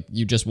removal. Like,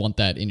 you just want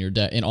that in your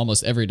deck, in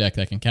almost every deck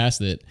that can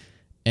cast it.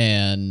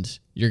 And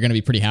you're going to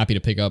be pretty happy to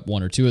pick up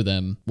 1 or 2 of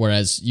them,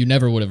 whereas you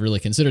never would have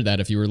really considered that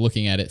if you were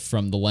looking at it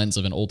from the lens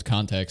of an old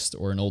context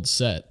or an old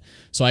set.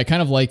 So I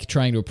kind of like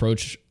trying to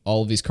approach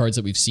all of these cards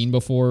that we've seen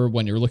before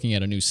when you're looking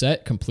at a new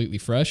set completely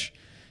fresh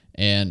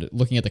and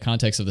looking at the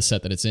context of the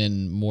set that it's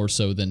in more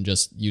so than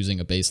just using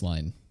a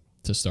baseline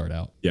to start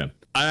out. Yeah.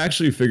 I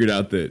actually figured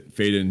out that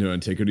Fade into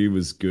Antiquity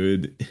was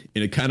good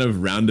in a kind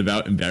of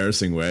roundabout,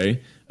 embarrassing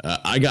way.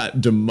 I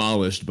got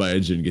demolished by a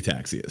Jin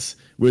Gitaxias,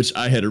 which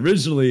I had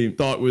originally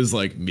thought was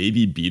like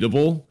maybe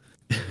beatable.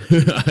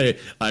 I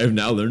have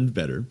now learned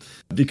better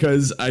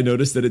because I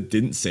noticed that it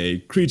didn't say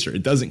creature.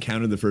 It doesn't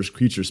counter the first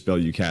creature spell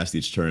you cast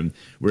each turn,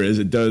 whereas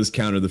it does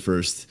counter the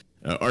first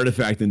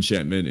artifact,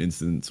 enchantment,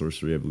 instant,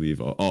 sorcery, I believe,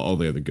 all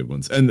the other good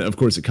ones. And of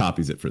course, it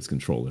copies it for its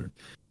controller.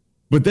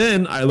 But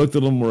then I looked a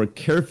little more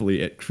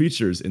carefully at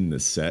creatures in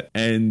this set,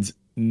 and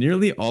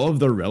nearly all of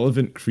the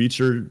relevant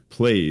creature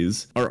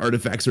plays are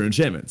artifacts or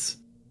enchantments.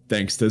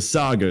 Thanks to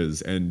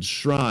sagas and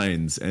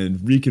shrines and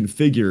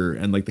reconfigure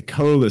and like the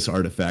colorless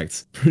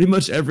artifacts, pretty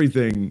much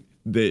everything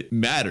that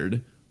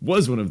mattered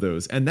was one of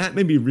those. And that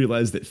made me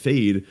realize that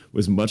Fade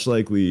was much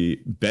likely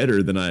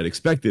better than I had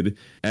expected,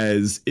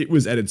 as it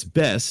was at its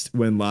best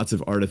when lots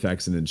of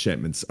artifacts and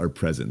enchantments are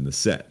present in the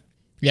set.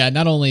 Yeah,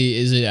 not only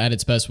is it at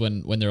its best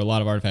when there are a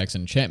lot of artifacts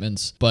and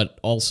enchantments, but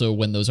also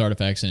when those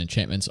artifacts and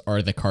enchantments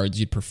are the cards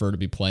you'd prefer to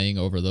be playing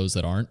over those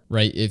that aren't,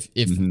 right? If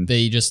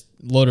they just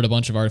loaded a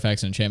bunch of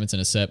artifacts and enchantments in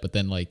a set, but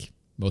then like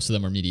most of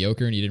them are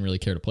mediocre and you didn't really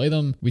care to play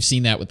them. We've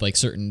seen that with like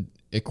certain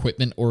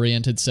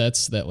equipment-oriented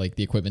sets that like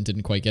the equipment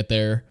didn't quite get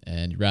there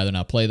and you'd rather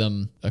not play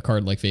them. A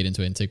card like Fade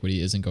into Antiquity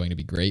isn't going to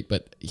be great,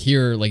 but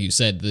here, like you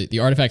said, the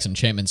artifacts and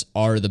enchantments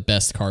are the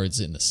best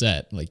cards in the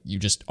set. Like you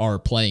just are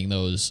playing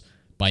those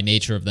by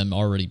nature of them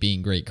already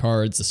being great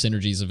cards, the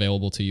synergies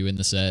available to you in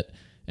the set,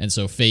 and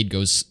so Fade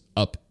goes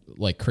up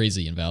like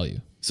crazy in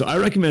value. So I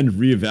recommend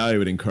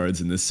reevaluating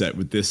cards in this set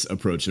with this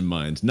approach in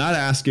mind, not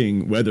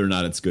asking whether or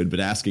not it's good,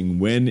 but asking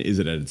when is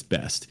it at its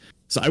best.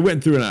 So I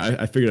went through and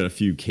I figured out a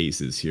few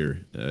cases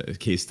here,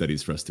 case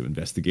studies for us to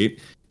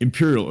investigate.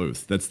 Imperial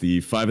Oath, that's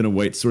the 5 and a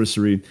white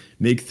sorcery,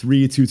 make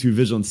 3 2/2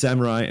 Vigilant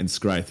Samurai, and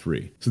scry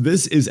 3. So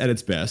this is at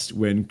its best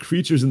when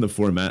creatures in the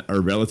format are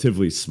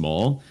relatively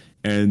small,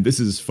 and this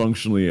is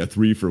functionally a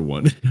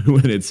 3-for-1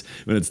 when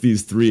it's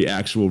these 3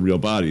 actual real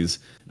bodies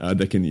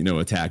that can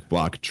attack,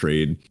 block,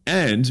 trade,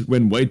 and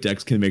when white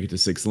decks can make it to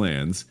 6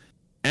 lands,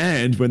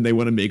 and when they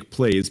want to make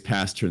plays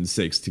past turn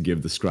 6 to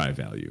give the scry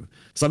value.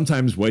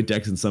 Sometimes white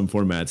decks in some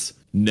formats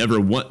never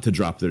want to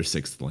drop their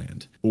 6th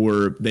land,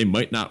 or they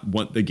might not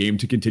want the game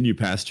to continue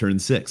past turn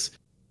 6.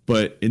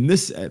 But in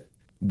this set,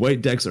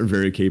 white decks are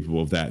very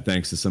capable of that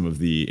thanks to some of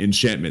the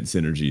enchantment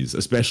synergies,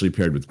 especially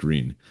paired with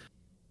green.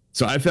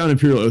 So I found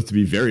Imperial Oath to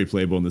be very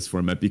playable in this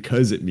format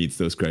because it meets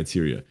those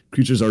criteria.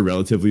 Creatures are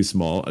relatively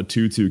small. A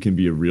 2/2 can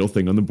be a real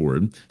thing on the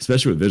board,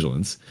 especially with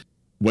Vigilance.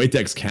 White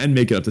decks can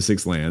make it up to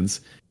 6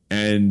 lands,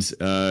 and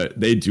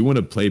they do want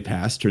to play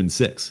past turn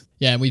 6.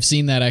 Yeah, and we've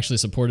seen that actually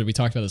supported. We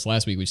talked about this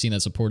last week. We've seen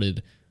that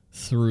supported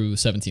through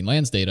 17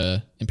 lands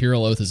data.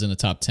 Imperial Oath is in the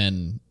top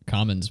 10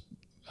 commons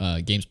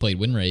games played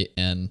win rate,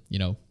 and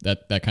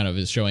that kind of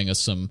is showing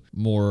us some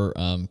more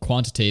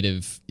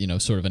quantitative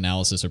sort of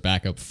analysis or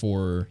backup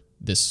for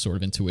this sort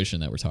of intuition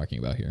that we're talking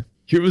about here.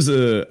 Here was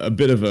a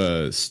bit of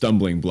a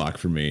stumbling block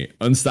for me.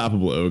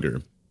 Unstoppable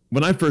Ogre.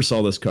 When I first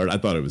saw this card, I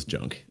thought it was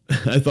junk.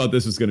 I thought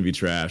this was going to be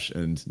trash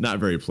and not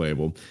very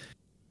playable.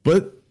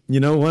 But you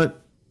know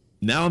what?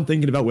 Now I'm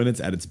thinking about when it's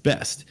at its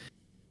best.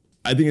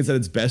 I think it's at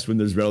its best when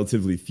there's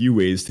relatively few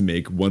ways to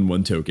make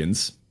 1/1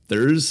 tokens.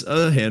 There's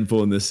a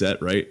handful in this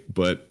set, right?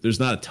 But there's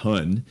not a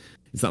ton.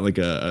 It's not like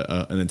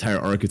an entire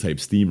archetype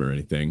theme or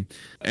anything.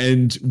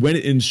 And when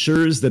it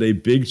ensures that a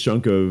big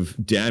chunk of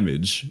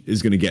damage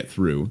is going to get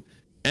through,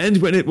 and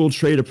when it will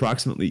trade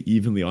approximately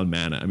evenly on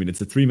mana. I mean, it's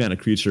a 3-mana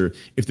creature.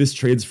 If this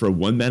trades for a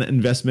 1-mana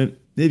investment,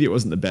 maybe it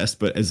wasn't the best,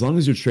 but as long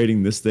as you're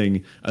trading this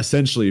thing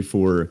essentially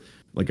for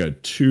like a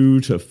 2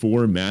 to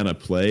 4 mana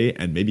play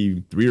and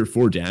maybe 3 or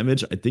 4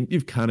 damage, I think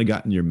you've kind of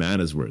gotten your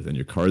mana's worth and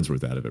your card's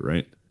worth out of it,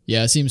 right?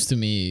 Yeah, it seems to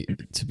me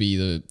to be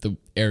the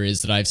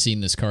areas that I've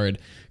seen this card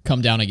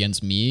come down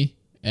against me,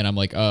 and I'm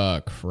like,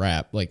 oh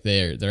crap, like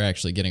they're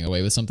actually getting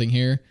away with something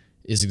here,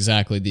 is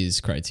exactly these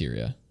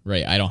criteria,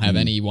 right? I don't have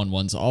any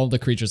 1/1s. All the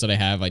creatures that I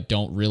have, I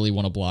don't really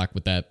want to block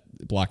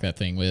that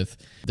thing with.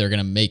 They're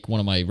gonna make one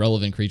of my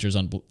relevant creatures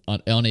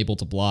unable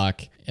to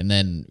block, and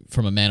then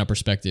from a mana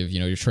perspective,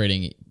 you're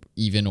trading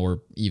even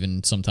or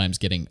even sometimes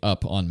getting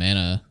up on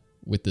mana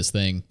with this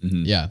thing.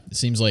 Yeah, it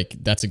seems like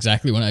that's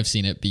exactly when I've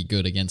seen it be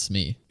good against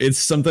me. It's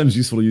sometimes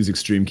useful to use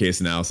extreme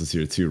case analysis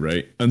here too,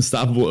 right?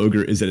 Unstoppable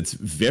Ogre is at its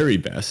very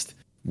best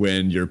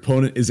when your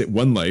opponent is at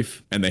 1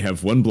 life and they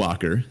have 1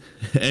 blocker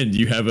and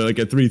you have like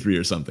a 3/3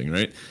 or something,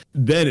 right?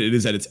 Then it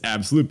is at its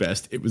absolute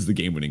best. It was the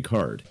game-winning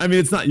card. I mean,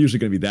 it's not usually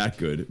going to be that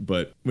good,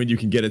 but when you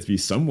can get it to be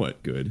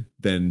somewhat good,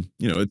 then,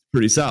 it's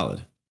pretty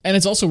solid. And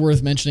it's also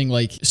worth mentioning,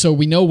 so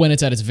we know when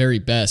it's at its very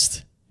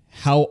best.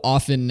 How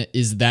often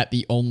is that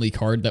the only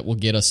card that will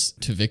get us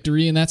to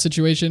victory in that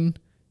situation?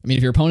 I mean,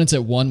 if your opponent's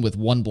at 1 with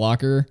 1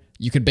 blocker,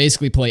 you could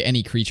basically play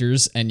any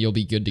creatures and you'll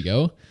be good to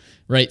go,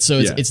 right? So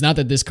it's not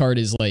that this card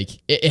is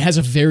it has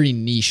a very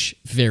niche,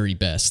 very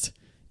best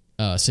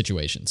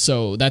situation.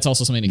 So that's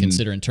also something to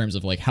consider in terms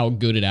of how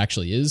good it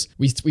actually is.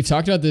 We've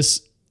talked about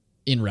this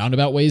in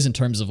roundabout ways in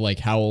terms of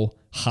how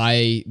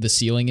high the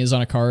ceiling is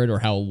on a card or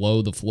how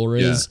low the floor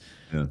is.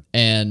 Yeah.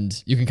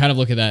 And you can kind of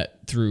look at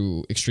that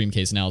through extreme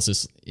case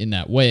analysis in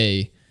that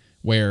way,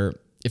 where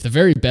if the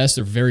very best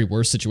or very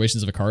worst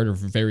situations of a card are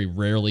very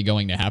rarely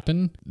going to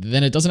happen,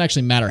 then it doesn't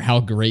actually matter how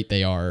great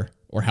they are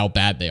or how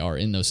bad they are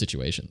in those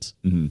situations.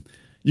 Mm-hmm.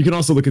 You can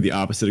also look at the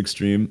opposite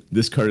extreme.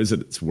 This card is at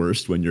its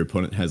worst when your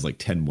opponent has like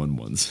 10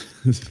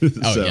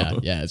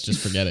 1/1s. Yeah. It's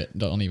just forget it.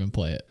 Don't even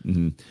play it.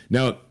 Mm-hmm.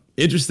 Now,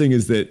 interesting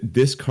is that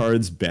this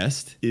card's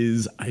best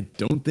is, I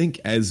don't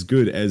think, as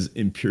good as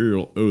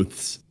Imperial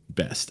Oath's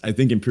best. I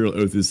think Imperial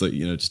Oath is like,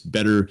 just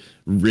better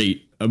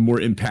rate, a more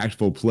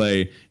impactful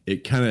play.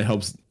 It kind of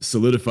helps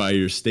solidify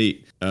your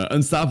state.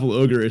 Unstoppable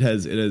Ogre, it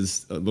has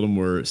a little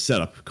more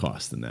setup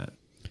cost than that.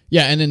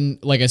 Yeah, and then,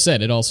 like I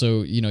said, it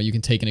also, you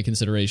can take into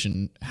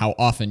consideration how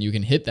often you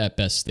can hit that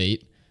best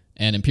state,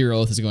 and Imperial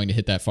Oath is going to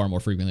hit that far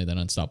more frequently than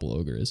Unstoppable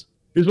Ogre is.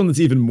 Here's one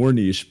that's even more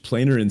niche,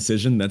 Planar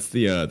Incision. That's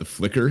the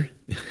Flicker.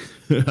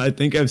 I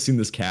think I've seen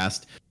this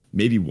cast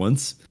maybe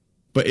once,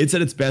 but it's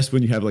at its best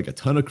when you have like a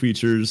ton of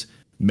creatures,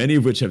 many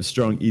of which have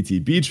strong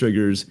ETB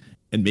triggers,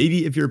 and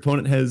maybe if your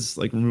opponent has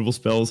like removal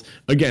spells.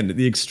 Again,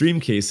 the extreme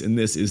case in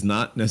this is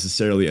not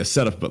necessarily a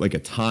setup, but like a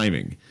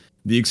timing.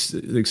 The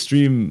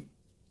extreme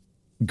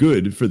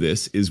good for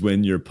this is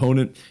when your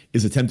opponent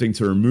is attempting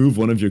to remove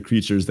one of your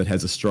creatures that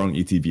has a strong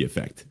ETB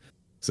effect.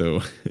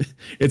 So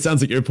it sounds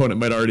like your opponent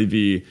might already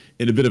be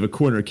in a bit of a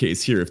corner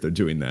case here if they're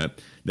doing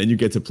that. Then you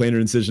get to Planar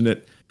Incision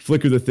it,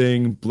 flicker the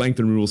thing, blank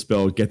the removal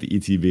spell, get the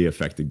ETB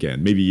effect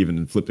again. Maybe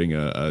even flipping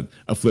a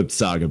flipped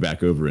Saga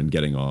back over and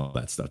getting all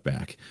that stuff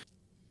back.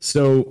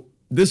 So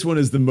this one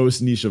is the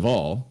most niche of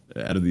all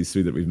out of these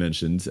three that we've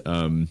mentioned.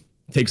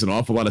 Takes an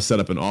awful lot of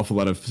setup, an awful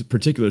lot of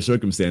particular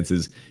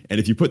circumstances. And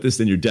if you put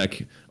this in your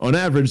deck, on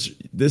average,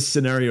 this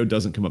scenario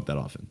doesn't come up that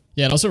often.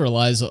 Yeah, it also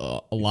relies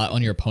a lot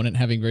on your opponent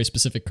having very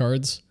specific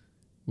cards,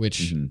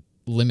 which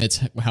limits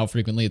how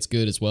frequently it's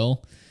good as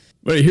well.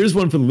 Right, here's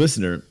one for the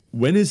listener.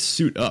 When is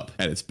Suit Up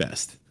at its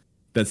best?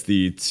 That's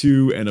the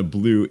 2 and a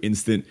blue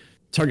instant.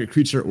 Target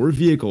creature or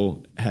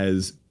vehicle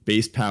has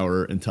base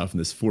power and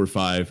toughness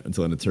 4/5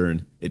 until end of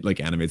turn. It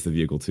like animates the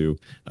vehicle too.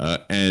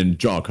 And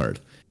draw a card.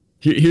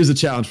 Here's a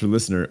challenge for the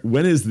listener.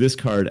 When is this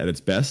card at its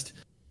best?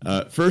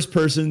 First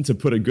person to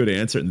put a good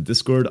answer in the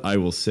Discord, I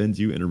will send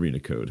you an arena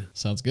code.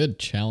 Sounds good.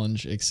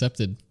 Challenge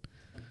accepted.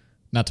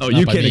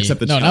 You can't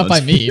accept the challenge. No, not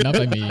by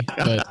me.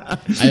 But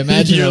I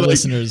imagine our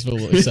listeners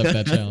will accept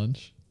that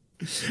challenge.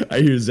 I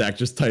hear Zach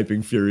just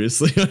typing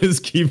furiously on his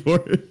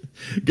keyboard.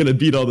 Gonna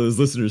beat all those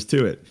listeners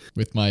to it.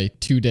 With my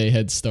 2-day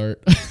head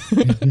start.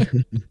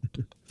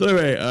 So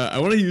anyway, I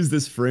want to use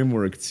this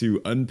framework to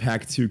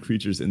unpack two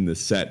creatures in this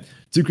set.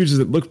 Two creatures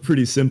that look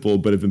pretty simple,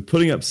 but have been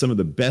putting up some of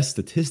the best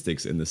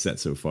statistics in the set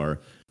so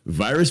far.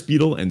 Virus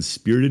Beetle and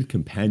Spirited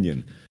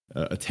Companion.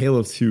 A tale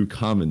of two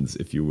commons,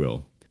 if you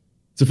will.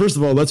 So first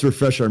of all, let's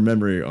refresh our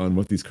memory on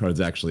what these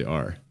cards actually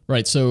are.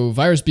 Right, so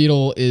Virus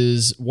Beetle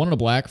is 1 and a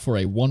black for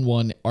a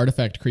 1/1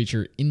 artifact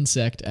creature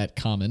insect at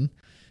common.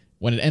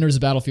 When it enters the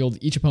battlefield,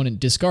 each opponent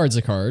discards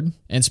a card,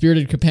 and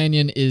Spirited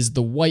Companion is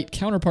the white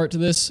counterpart to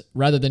this.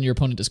 Rather than your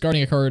opponent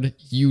discarding a card,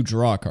 you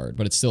draw a card,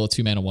 but it's still a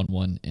 2-mana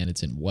 1/1, and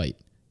it's in white.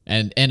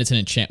 And it's an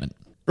enchantment.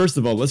 First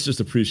of all, let's just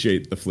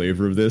appreciate the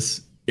flavor of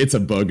this. It's a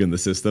bug in the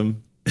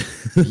system.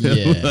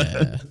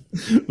 Yeah.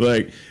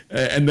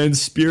 And then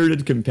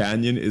Spirited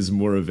Companion is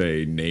more of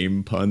a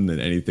name pun than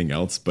anything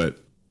else,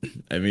 but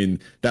I mean,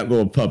 that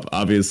little pup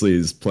obviously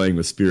is playing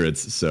with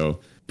spirits, so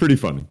pretty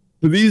funny.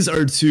 So these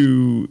are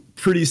two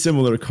pretty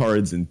similar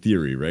cards in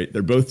theory, right?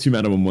 They're both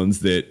 2-mana 1/1s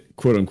that,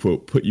 quote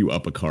unquote, put you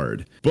up a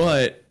card.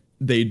 But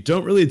they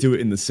don't really do it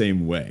in the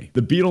same way.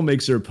 The Beetle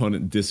makes your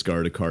opponent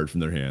discard a card from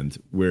their hand,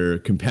 where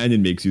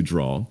Companion makes you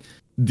draw.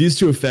 These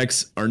two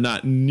effects are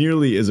not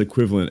nearly as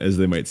equivalent as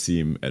they might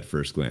seem at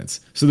first glance.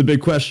 So the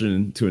big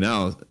question to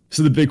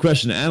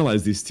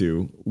analyze these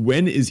two,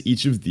 when is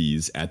each of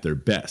these at their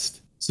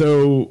best?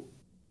 So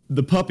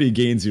the puppy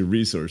gains you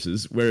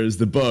resources, whereas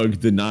the bug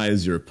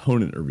denies your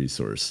opponent a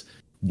resource.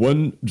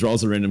 One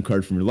draws a random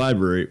card from your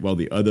library, while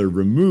the other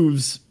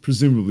removes,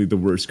 presumably, the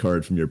worst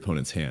card from your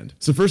opponent's hand.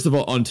 So first of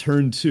all, on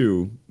turn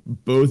 2,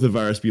 both the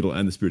Virus Beetle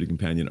and the Spirited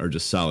Companion are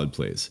just solid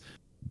plays.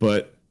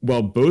 But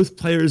while both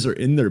players are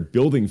in their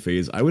building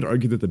phase, I would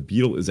argue that the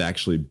Beetle is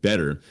actually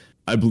better.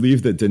 I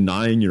believe that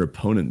denying your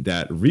opponent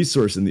that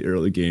resource in the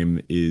early game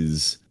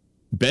is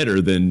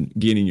better than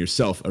gaining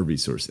yourself a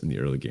resource in the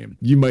early game.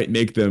 You might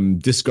make them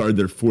discard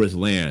their 4th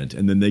land,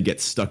 and then they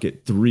get stuck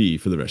at 3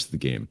 for the rest of the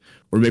game.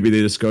 Or maybe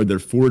they discard their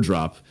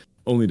 4-drop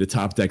only to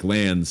top deck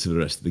lands for the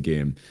rest of the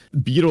game.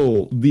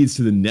 Beetle leads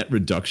to the net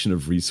reduction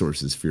of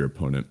resources for your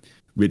opponent,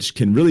 which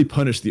can really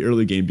punish the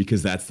early game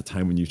because that's the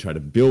time when you try to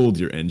build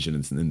your engine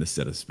in this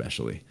set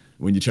especially.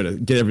 When you try to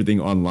get everything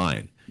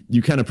online.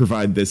 You kind of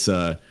provide this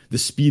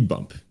speed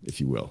bump,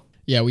 if you will.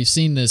 Yeah, we've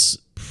seen this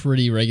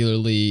pretty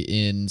regularly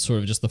in sort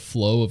of just the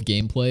flow of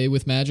gameplay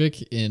with Magic,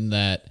 in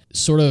that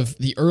sort of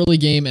the early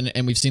game,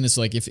 and we've seen this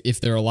like if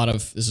there are a lot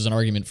of, this is an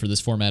argument for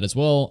this format as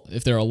well,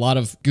 if there are a lot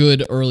of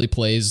good early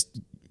plays,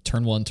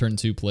 turn 1, turn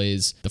 2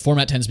 plays, the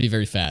format tends to be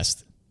very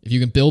fast. If you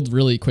can build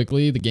really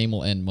quickly, the game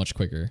will end much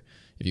quicker.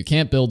 If you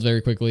can't build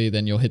very quickly,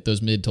 then you'll hit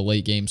those mid to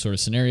late game sort of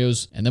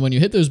scenarios. And then when you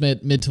hit those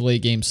mid to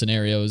late game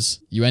scenarios,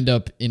 you end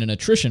up in an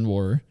attrition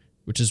war,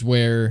 which is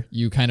where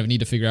you kind of need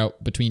to figure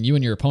out between you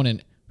and your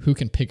opponent who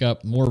can pick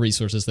up more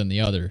resources than the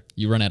other.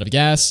 You run out of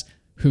gas,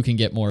 who can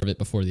get more of it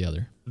before the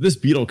other. This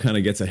beetle kind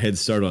of gets a head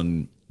start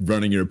on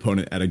running your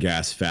opponent out of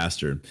gas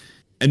faster.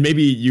 And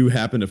maybe you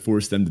happen to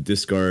force them to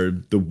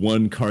discard the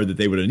one card that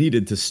they would have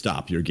needed to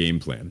stop your game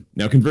plan.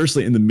 Now,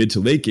 conversely, in the mid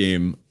to late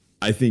game,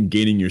 I think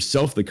gaining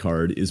yourself the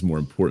card is more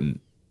important.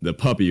 The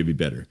puppy would be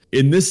better.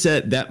 In this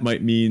set, that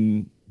might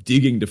mean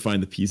digging to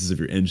find the pieces of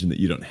your engine that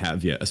you don't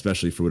have yet,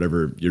 especially for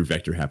whatever your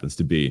vector happens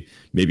to be.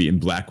 Maybe in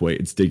black-white,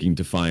 it's digging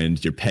to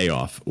find your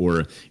payoff,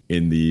 or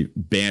in the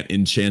Bant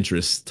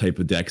Enchantress type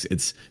of decks,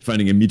 it's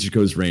finding a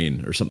Michiko's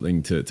Reign or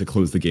something to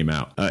close the game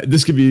out.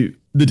 This could be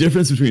the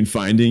difference between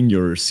finding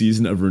your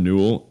Season of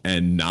Renewal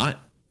and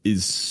not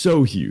is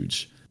so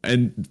huge.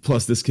 And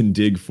plus, this can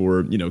dig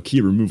for,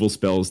 key removal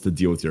spells to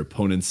deal with your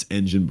opponent's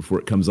engine before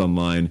it comes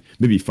online.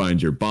 Maybe find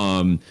your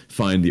bomb,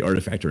 find the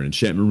artifact or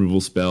enchantment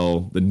removal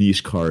spell, the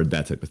niche card,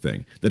 that type of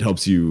thing. That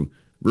helps you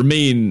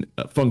remain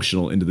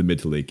functional into the mid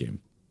to late game.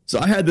 So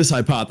I had this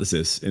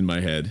hypothesis in my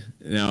head.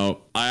 Now,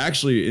 I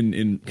actually,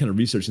 in kind of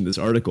researching this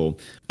article,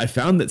 I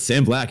found that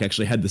Sam Black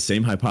actually had the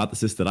same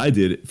hypothesis that I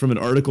did from an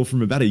article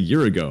from about a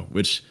year ago,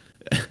 which...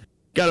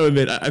 Got to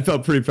admit, I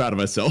felt pretty proud of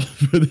myself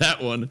for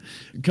that one,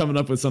 coming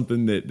up with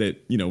something that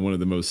one of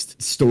the most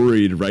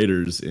storied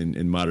writers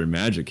in modern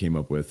Magic came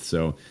up with.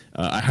 So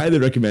I highly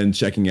recommend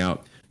checking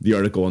out the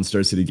article on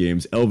Star City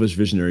Games, Elvish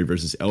Visionary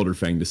versus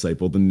Elderfang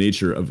Disciple, The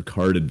Nature of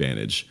Card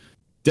Advantage.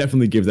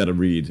 Definitely give that a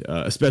read,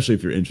 especially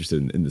if you're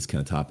interested in this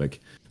kind of topic.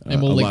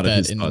 And we'll link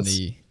that in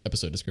the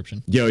episode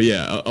description.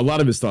 Yeah. A lot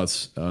of his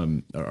thoughts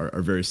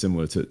are very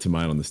similar to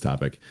mine on this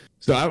topic.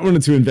 So I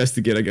wanted to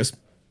investigate, I guess,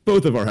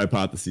 both of our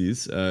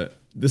hypotheses.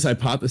 This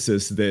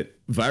hypothesis that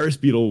Virus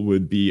Beetle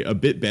would be a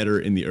bit better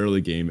in the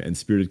early game and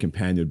Spirited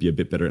Companion would be a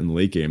bit better in the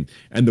late game.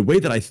 And the way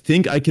that I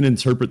think I can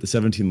interpret the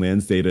 17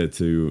 lands data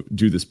to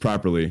do this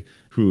properly,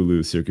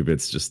 Hulu,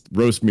 Sirkovitz, just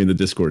roast me in the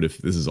Discord if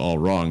this is all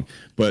wrong.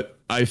 But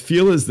I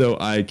feel as though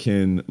I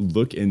can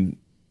look and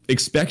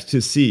expect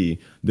to see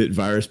that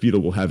Virus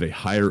Beetle will have a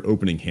higher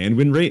opening hand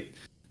win rate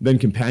than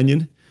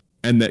Companion,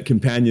 and that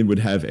Companion would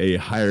have a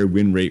higher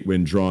win rate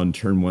when drawn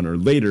turn 1 or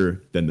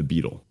later than the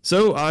Beetle.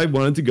 So I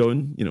wanted to go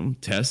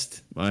and,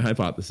 test my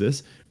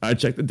hypothesis. I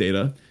checked the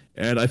data,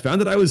 and I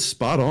found that I was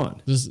spot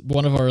on. This is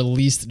one of our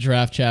least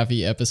draft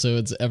chaffy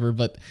episodes ever,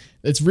 but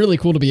it's really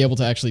cool to be able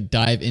to actually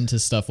dive into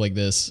stuff like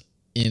this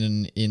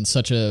in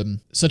such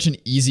an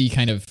easy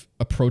kind of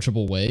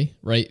approachable way,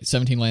 right?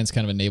 17 lands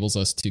kind of enables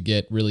us to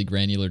get really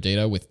granular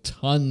data with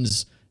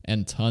tons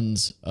and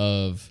tons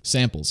of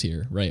samples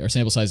here, right? Our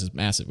sample size is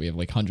massive. We have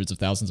like hundreds of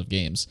thousands of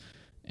games,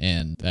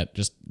 and that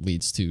just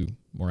leads to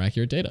more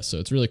accurate data. So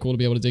it's really cool to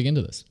be able to dig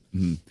into this.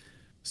 Mm-hmm.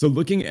 So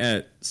looking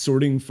at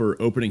sorting for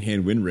opening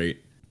hand win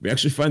rate, we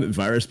actually find that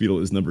Virus Beetle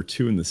is number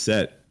 2 in the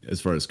set as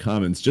far as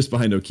commons, just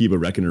behind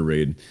Okiba Reckoner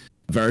Raid.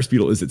 Virus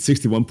Beetle is at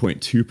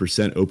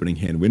 61.2% opening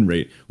hand win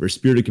rate, where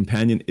Spirited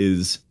Companion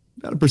is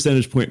about a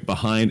percentage point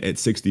behind at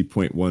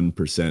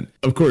 60.1%.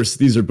 Of course,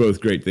 these are both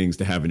great things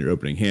to have in your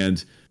opening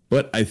hand,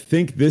 but I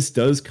think this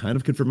does kind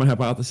of confirm my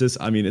hypothesis.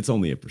 I mean, it's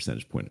only a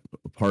percentage point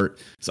apart.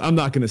 So I'm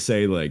not going to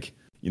say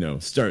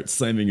start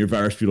slamming your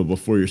Virus Beetle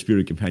before your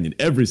Spirited Companion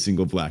every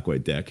single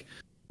black-white deck.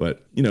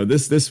 But,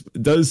 this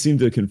does seem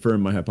to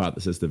confirm my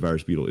hypothesis that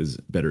Virus Beetle is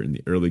better in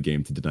the early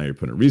game to deny your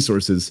opponent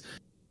resources.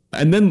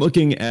 And then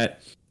looking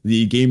at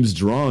the games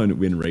drawn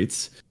win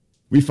rates,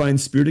 we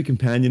find Spirited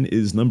Companion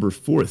is number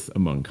 4th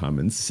among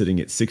commons, sitting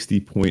at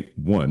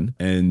 60.1,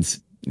 and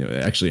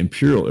actually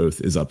Imperial Oath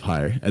is up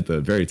higher at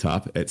the very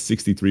top at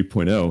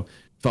 63.0,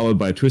 followed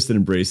by Twisted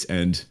Embrace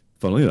and,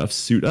 funnily enough,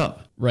 Suit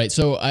Up. Right.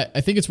 So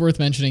I think it's worth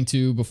mentioning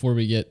too, before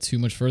we get too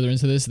much further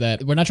into this,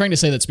 that we're not trying to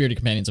say that Spirited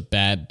Companion's a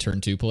bad turn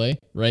 2 play,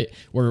 right?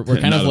 We're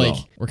kind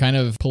of we're kind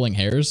of pulling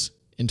hairs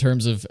in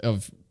terms of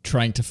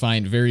trying to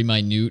find very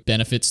minute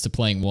benefits to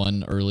playing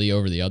one early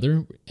over the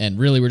other. And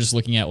really, we're just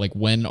looking at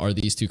when are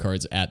these two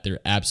cards at their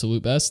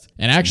absolute best.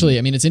 And actually,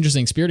 I mean, it's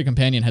interesting. Spirited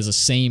Companion has the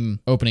same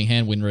opening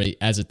hand win rate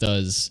as it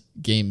does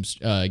games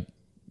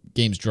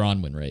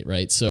drawn win rate,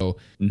 right? So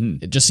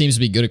It just seems to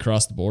be good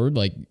across the board.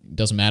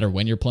 Doesn't matter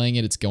when you're playing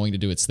it, it's going to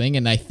do its thing.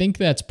 And I think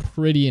that's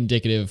pretty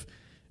indicative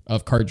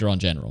of card draw in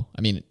general.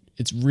 I mean,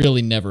 it's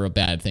really never a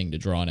bad thing to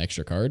draw an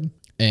extra card.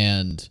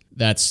 And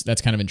that's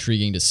kind of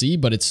intriguing to see,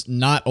 but it's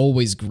not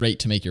always great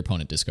to make your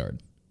opponent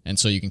discard. And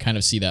so you can kind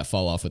of see that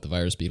fall off with the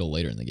Virus Beetle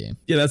later in the game.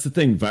 Yeah, that's the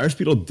thing. Virus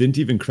Beetle didn't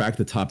even crack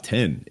the top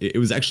 10. It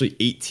was actually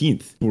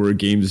 18th for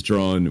games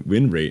drawn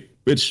win rate,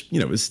 which,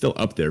 is still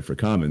up there for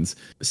commons.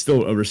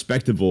 Still a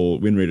respectable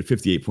win rate of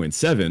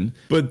 58.7.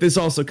 But this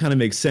also kind of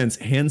makes sense.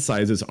 Hand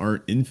sizes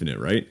aren't infinite,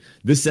 right?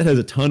 This set has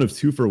a ton of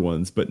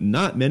 2-for-1s, but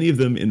not many of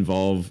them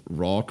involve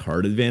raw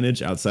card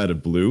advantage outside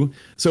of blue.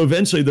 So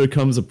eventually there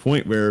comes a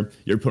point where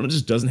your opponent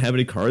just doesn't have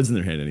any cards in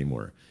their hand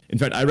anymore. In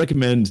fact, I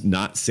recommend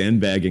not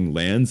sandbagging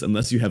lands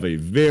unless you have a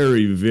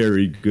very,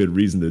 very good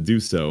reason to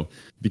do so,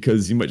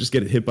 because you might just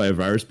get hit by a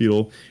Virus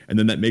Beetle, and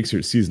then that makes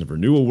your Season of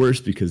Renewal worse,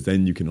 because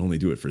then you can only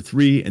do it for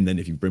 3, and then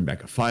if you bring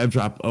back a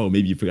 5-drop,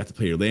 maybe you forgot to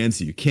play your land,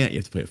 so you can't. You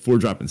have to play a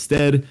 4-drop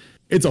instead.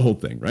 It's a whole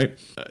thing, right?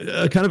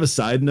 Kind of a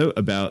side note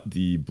about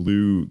the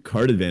blue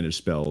card advantage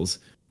spells.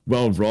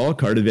 While raw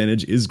card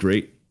advantage is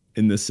great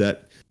in this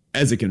set,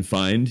 as it can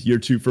find your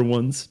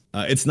 2-for-1s,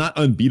 it's not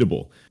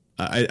unbeatable.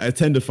 I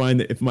tend to find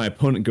that if my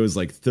opponent goes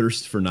like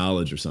Thirst for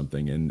Knowledge or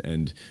something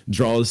and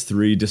draws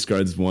 3,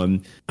 discards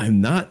 1,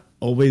 I'm not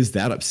always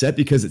that upset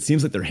because it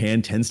seems like their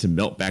hand tends to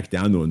melt back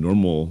down to a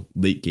normal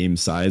late game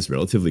size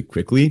relatively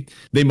quickly.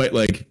 They might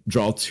like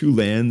draw 2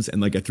 lands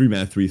and like a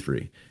 3-mana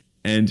 3/3.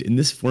 And in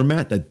this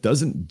format, that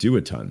doesn't do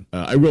a ton.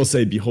 I will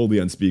say Behold the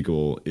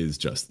Unspeakable is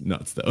just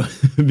nuts, though,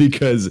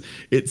 because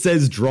it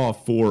says draw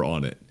 4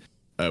 on it.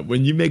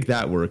 When you make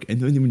that work, and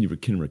then when you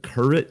can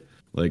recur it,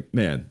 like,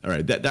 man, all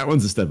right, that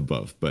one's a step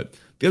above. But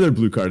the other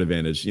blue card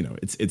advantage, you know,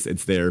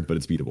 it's there, but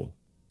it's beatable.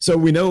 So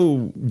we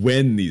know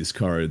when these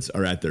cards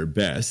are at their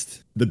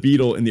best. The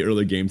Beetle in the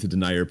early game to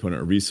deny your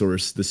opponent a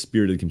resource, the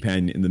Spirited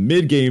Companion in the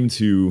mid game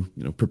to,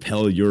 you know,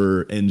 propel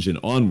your engine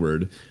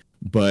onward.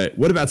 But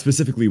what about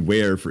specifically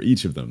where for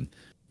each of them?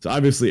 So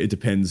obviously it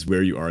depends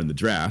where you are in the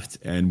draft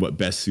and what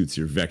best suits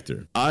your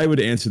vector. I would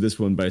answer this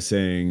one by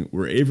saying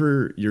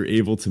wherever you're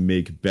able to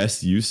make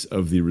best use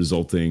of the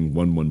resulting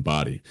 1/1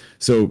 body.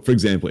 So for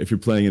example, if you're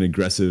playing an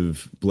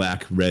aggressive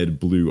black, red,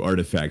 blue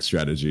artifact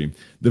strategy,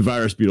 the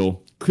Virus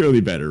Beetle,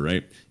 clearly better,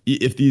 right?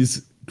 If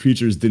these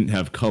creatures didn't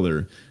have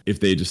color, if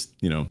they just,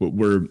 you know,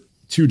 were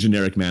 2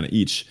 generic mana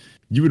each,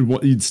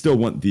 you'd still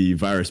want the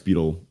Virus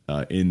Beetle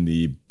in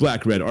the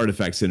black-red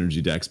artifact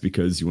synergy decks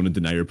because you want to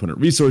deny your opponent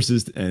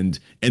resources and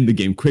end the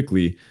game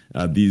quickly.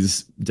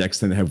 These decks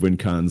tend to have win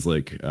cons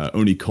like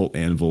Oni Cult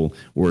Anvil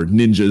or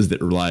ninjas that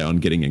rely on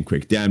getting in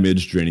quick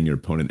damage, draining your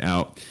opponent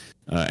out.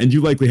 And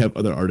you likely have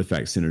other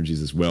artifact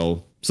synergies as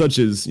well, such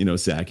as, you know,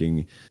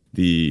 sacking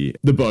the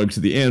bug to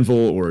the anvil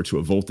or to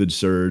a voltage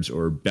surge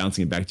or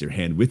bouncing it back to your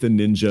hand with a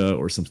ninja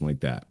or something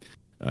like that.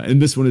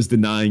 And this one is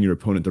denying your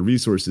opponent the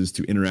resources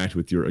to interact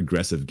with your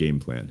aggressive game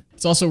plan.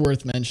 It's also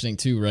worth mentioning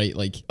too, right?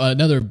 Like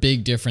another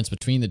big difference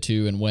between the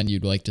two and when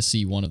you'd like to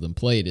see one of them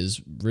played is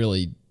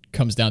really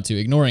comes down to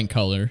ignoring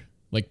color,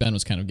 like Ben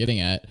was kind of getting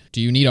at. Do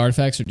you need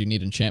artifacts or do you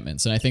need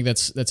enchantments? And I think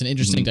that's an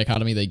interesting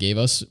dichotomy they gave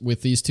us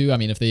with these two. I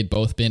mean, if they'd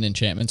both been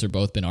enchantments or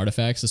both been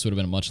artifacts, this would have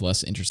been a much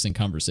less interesting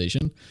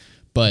conversation.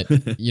 But,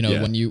 you know,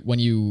 Yeah. when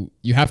you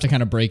have to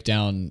kind of break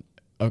down,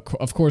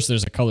 of course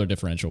there's a color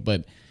differential,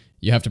 but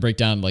you have to break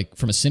down, like,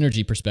 from a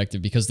synergy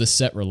perspective, because this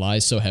set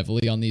relies so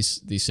heavily on these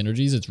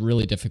synergies, it's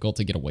really difficult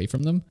to get away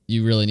from them.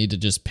 You really need to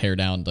just pare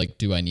down, like,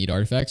 do I need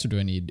artifacts or do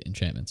I need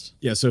enchantments?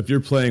 Yeah, so if you're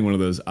playing one of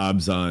those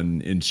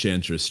Abzan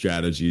Enchantress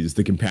strategies,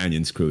 the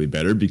Companion's clearly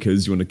better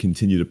because you want to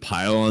continue to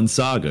pile on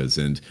sagas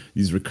and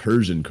these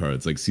recursion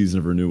cards like Season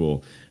of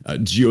Renewal,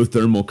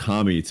 Geothermal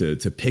Kami to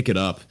pick it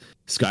up.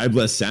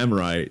 Skyblessed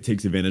Samurai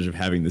takes advantage of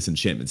having this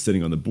enchantment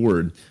sitting on the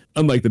board.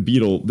 Unlike the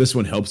Beetle, this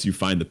one helps you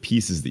find the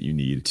pieces that you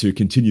need to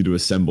continue to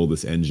assemble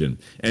this engine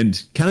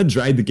and kind of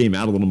drag the game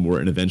out a little more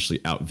and eventually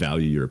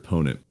outvalue your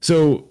opponent.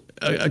 So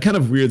a kind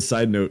of weird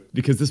side note,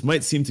 because this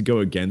might seem to go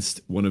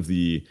against one of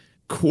the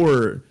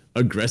core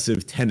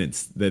aggressive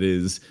tenets, that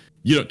is,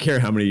 you don't care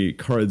how many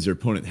cards your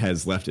opponent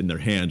has left in their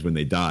hand when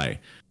they die.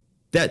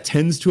 That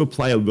tends to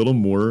apply a little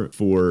more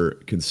for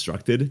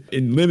Constructed.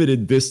 In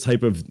Limited, this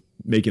type of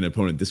make an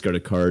opponent discard a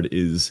card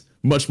is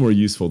much more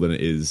useful than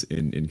it is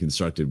in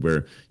Constructed,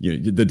 where, you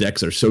know, the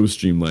decks are so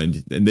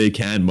streamlined and they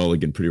can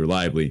mulligan pretty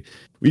reliably.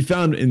 We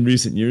found in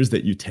recent years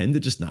that you tend to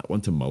just not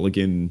want to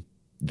mulligan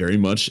very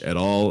much at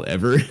all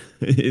ever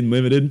in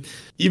Limited,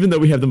 even though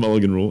we have the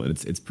mulligan rule and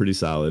it's pretty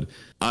solid.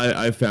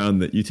 I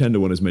found that you tend to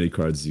want as many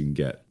cards as you can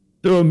get.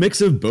 So a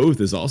mix of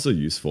both is also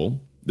useful.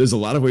 There's a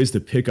lot of ways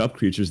to pick up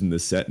creatures in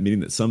this set,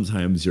 meaning that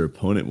sometimes your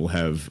opponent will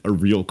have a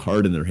real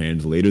card in their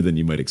hand later than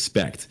you might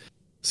expect.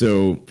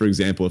 So, for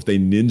example, if they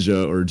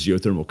ninja or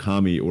Geothermal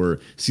Kami or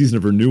Season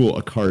of Renewal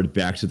a card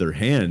back to their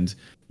hand,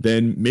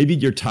 then maybe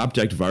your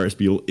top-decked Virus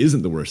Beetle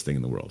isn't the worst thing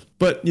in the world.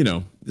 But, you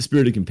know, the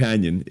Spirited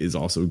Companion is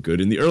also good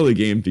in the early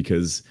game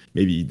because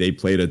maybe they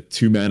played a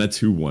 2-mana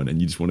 2/1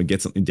 and you just want to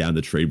get something down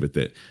the trade with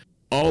it.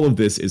 All of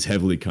this is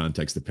heavily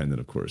context-dependent,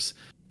 of course.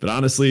 But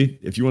honestly,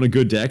 if you want a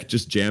good deck,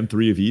 just jam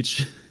 3 of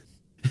each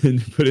and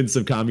put in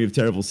some Kami of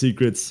Terrible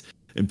Secrets,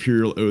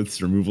 Imperial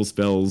Oaths, removal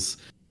spells.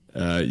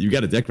 You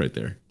got a deck right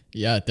there.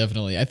 Yeah,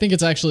 definitely. I think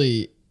it's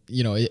actually,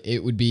 you know,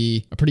 it would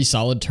be a pretty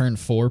solid turn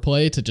 4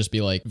 play to just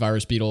be like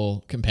Virus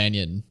Beetle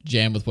Companion,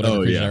 jam with whatever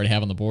creatures you already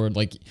have on the board.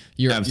 Like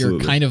you're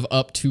kind of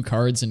up 2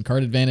 cards in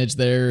card advantage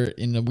there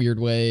in a weird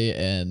way.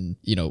 And,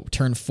 you know,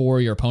 turn 4,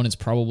 your opponents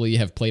probably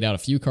have played out a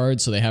few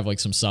cards, so they have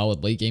like some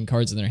solid late game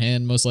cards in their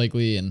hand, most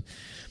likely. And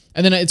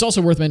then it's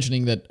also worth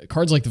mentioning that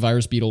cards like the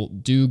Virus Beetle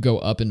do go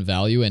up in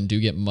value and do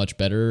get much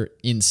better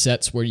in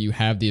sets where you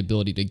have the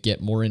ability to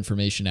get more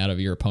information out of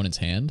your opponent's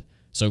hand.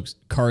 So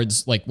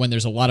cards like when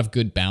there's a lot of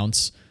good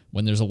bounce,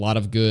 when there's a lot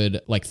of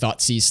good like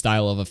Thoughtseize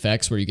style of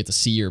effects where you get to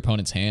see your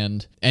opponent's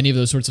hand, any of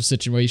those sorts of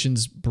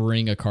situations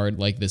bring a card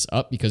like this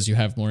up because you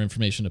have more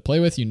information to play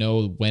with. You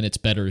know when it's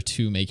better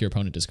to make your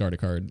opponent discard a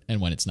card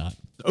and when it's not.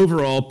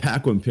 Overall,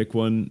 pack one, pick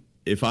one.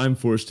 if I'm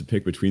forced to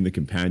pick between the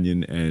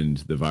companion and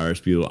the virus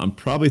beetle, I'm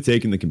probably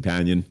taking the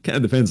companion. Kind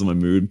of depends on my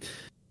mood.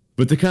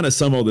 But to kind of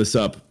sum all this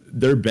up,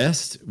 they're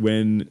best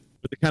when,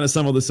 to kind of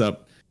sum all this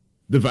up,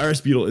 the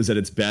virus beetle is at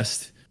its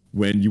best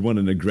when you want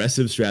an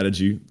aggressive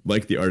strategy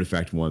like the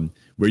artifact one,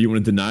 where you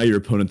want to deny your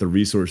opponent the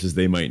resources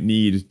they might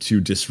need to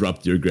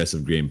disrupt your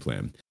aggressive game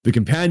plan. The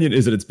companion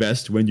is at its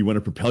best when you want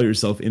to propel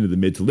yourself into the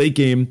mid to late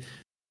game,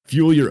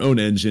 fuel your own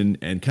engine,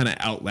 and kind of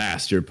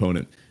outlast your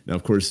opponent. Now,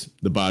 of course,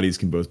 the bodies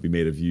can both be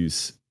made of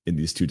use in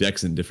these two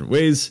decks in different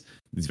ways.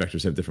 These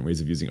vectors have different ways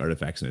of using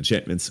artifacts and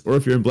enchantments, or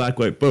if you're in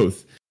black-white,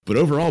 both. But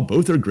overall,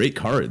 both are great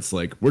cards.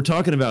 Like, we're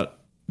talking about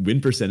win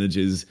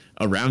percentages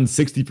around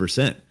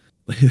 60%.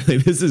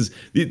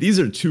 These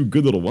are two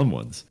good little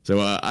 1/1s. So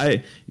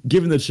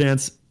given the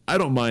chance, I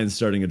don't mind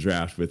starting a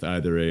draft with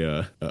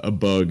either a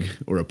bug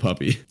or a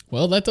puppy.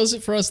 Well, that does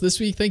it for us this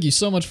week. Thank you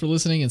so much for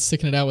listening and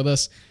sticking it out with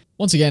us.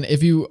 Once again,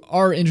 if you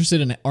are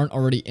interested and aren't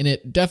already in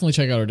it, definitely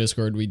check out our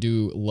Discord. We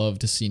do love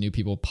to see new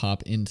people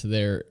pop into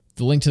there.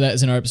 The link to that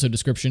is in our episode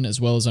description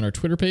as well as on our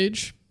Twitter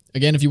page.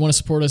 Again, if you want to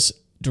support us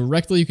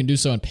directly, you can do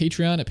so on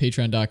Patreon at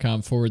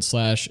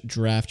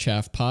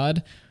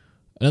patreon.com/draftchaffpod.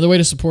 Another way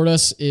to support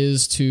us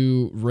is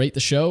to rate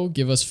the show,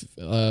 give us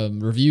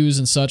reviews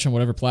and such on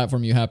whatever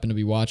platform you happen to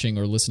be watching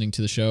or listening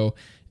to the show,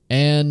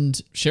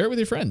 and share it with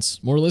your friends.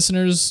 More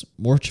listeners,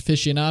 more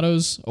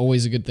aficionados,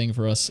 always a good thing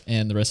for us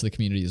and the rest of the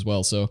community as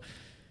well. So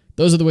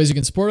those are the ways you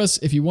can support us.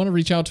 If you want to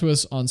reach out to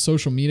us on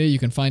social media, you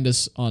can find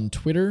us on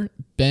Twitter.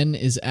 Ben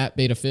is at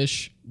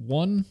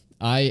BetaFish1.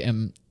 I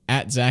am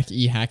at Zach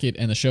E. Hackett,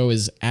 and the show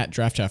is at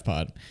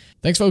DraftChaffPod.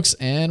 Thanks, folks,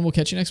 and we'll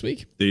catch you next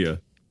week. See ya.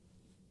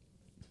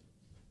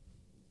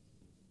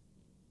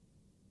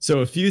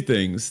 So a few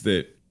things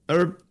that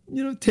are,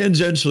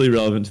 tangentially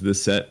relevant to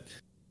this set.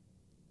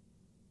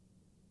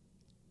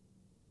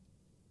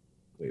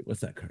 Wait,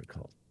 what's that card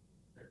called?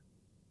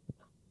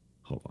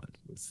 Hold on.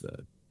 What's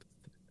that?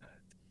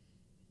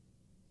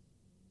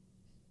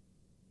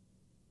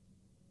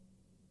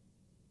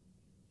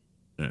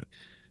 All right.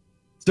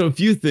 So a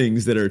few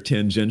things that are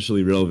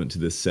tangentially relevant to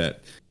this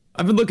set.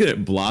 I've been looking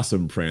at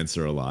Blossom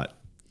Prancer a lot.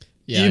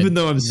 Yeah, even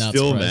though I'm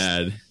still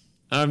mad.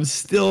 I'm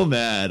still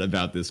mad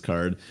about this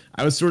card.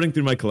 I was sorting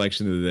through my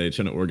collection the other day,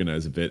 trying to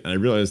organize a bit, and I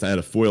realized I had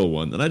a foil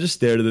one, and I just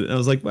stared at it, and I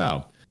was like,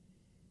 wow.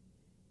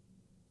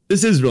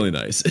 This is really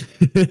nice.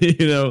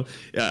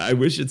 I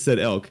wish it said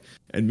elk,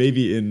 and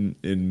maybe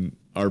in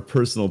our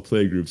personal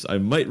play groups, I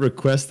might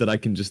request that I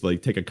can just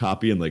take a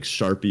copy and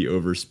Sharpie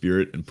over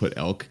spirit and put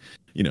elk,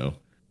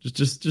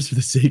 just for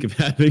the sake of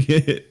having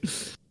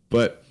it.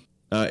 But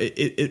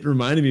it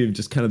reminded me of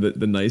just kind of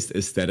the nice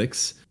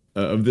aesthetics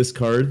of this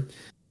card.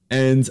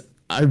 And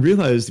I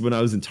realized when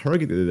I was in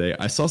Target the other day,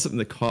 I saw something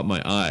that caught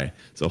my eye.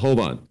 So hold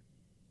on.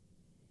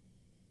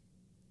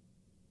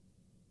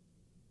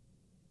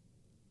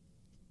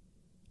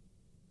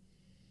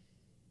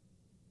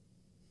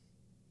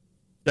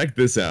 Check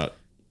this out.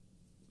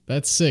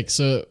 That's sick.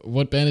 So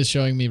what Ben is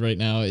showing me right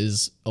now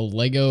is a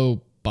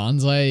Lego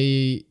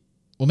bonsai.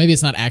 Well, maybe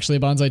it's not actually a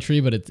bonsai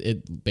tree, but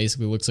it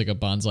basically looks like a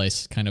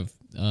bonsai kind of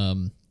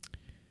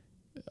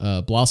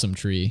blossom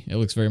tree. It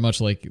looks very much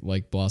like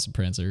Blossom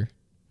Prancer.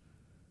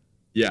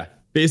 Yeah,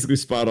 basically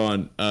spot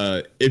on.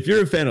 If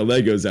you're a fan of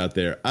Legos out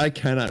there, I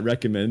cannot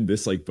recommend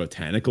this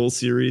botanical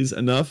series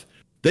enough.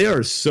 They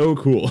are so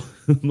cool.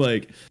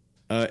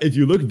 If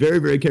you look very,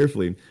 very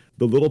carefully,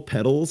 the little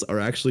petals are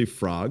actually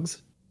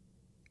frogs.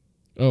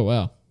 Oh,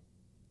 wow.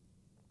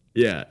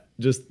 Yeah,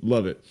 just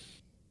love it.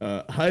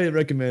 Highly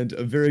recommend.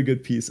 A very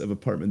good piece of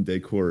apartment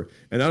decor,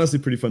 and honestly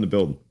pretty fun to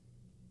build.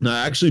 Now,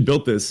 I actually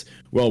built this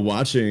while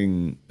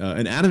watching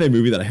an anime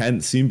movie that I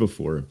hadn't seen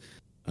before,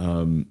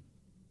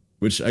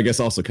 which I guess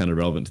also kind of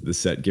relevant to this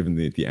set, given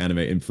the anime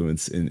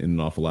influence in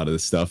an awful lot of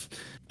this stuff.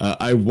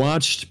 I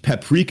watched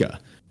Paprika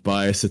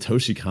by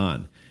Satoshi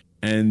Kon.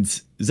 And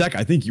Zach,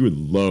 I think you would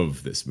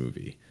love this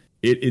movie.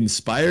 It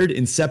inspired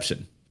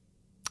Inception.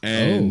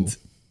 And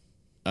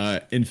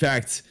in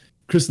fact,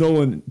 Chris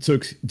Nolan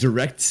took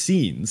direct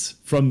scenes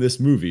from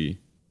this movie,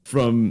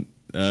 from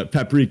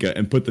Paprika,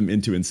 and put them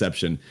into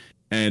Inception.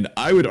 And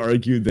I would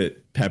argue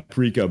that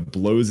Paprika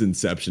blows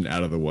Inception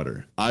out of the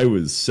water. I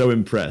was so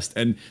impressed.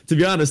 And to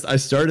be honest, I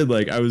started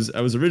I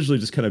was originally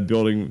just kind of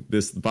building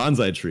this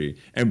bonsai tree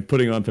and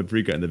putting on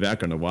Paprika in the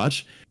background to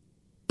watch.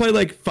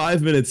 By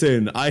 5 minutes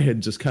in, I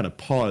had just kind of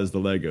paused the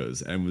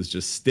Legos and was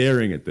just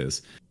staring at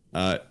this.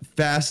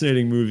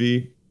 Fascinating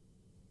movie.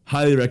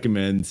 Highly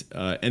recommend.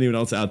 Anyone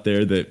else out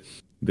there that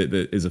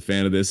is a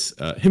fan of this,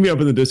 hit me up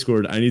in the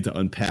Discord. I need to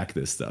unpack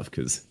this stuff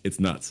because it's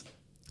nuts.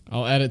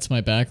 I'll add it to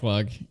my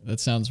backlog. That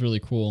sounds really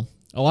cool.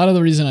 A lot of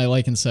the reason I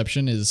like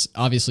Inception is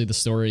obviously the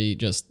story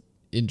just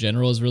in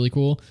general is really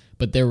cool,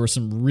 but there were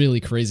some really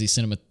crazy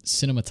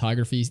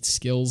cinematography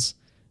skills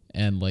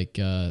and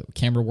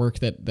camera work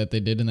that they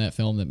did in that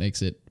film that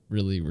makes it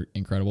really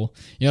incredible.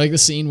 The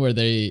scene where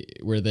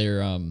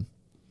they're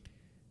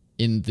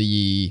in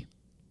the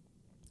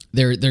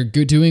they're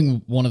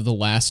doing one of the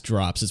last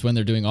drops. It's when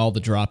they're doing all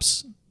the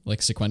drops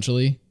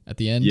sequentially at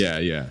the end.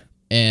 Yeah.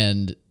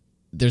 And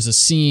there's a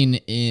scene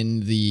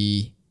in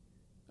the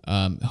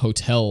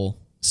hotel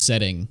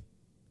setting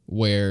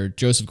where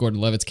Joseph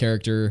Gordon-Levitt's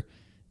character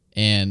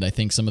and I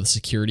think some of the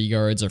security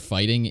guards are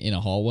fighting in a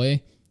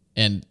hallway,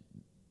 and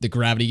the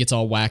gravity gets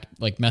all whacked,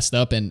 like messed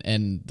up,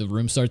 and the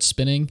room starts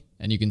spinning,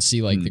 and you can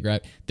see like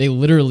they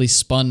literally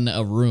spun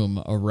a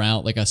room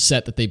around, like a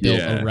set that they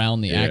built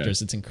around the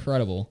actors. It's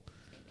incredible.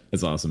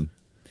 That's awesome.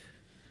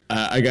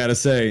 I gotta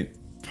say,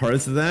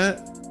 parts of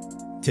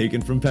that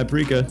taken from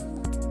Paprika.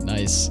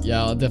 Nice.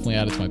 Yeah, I'll definitely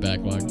add it to my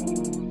backlog.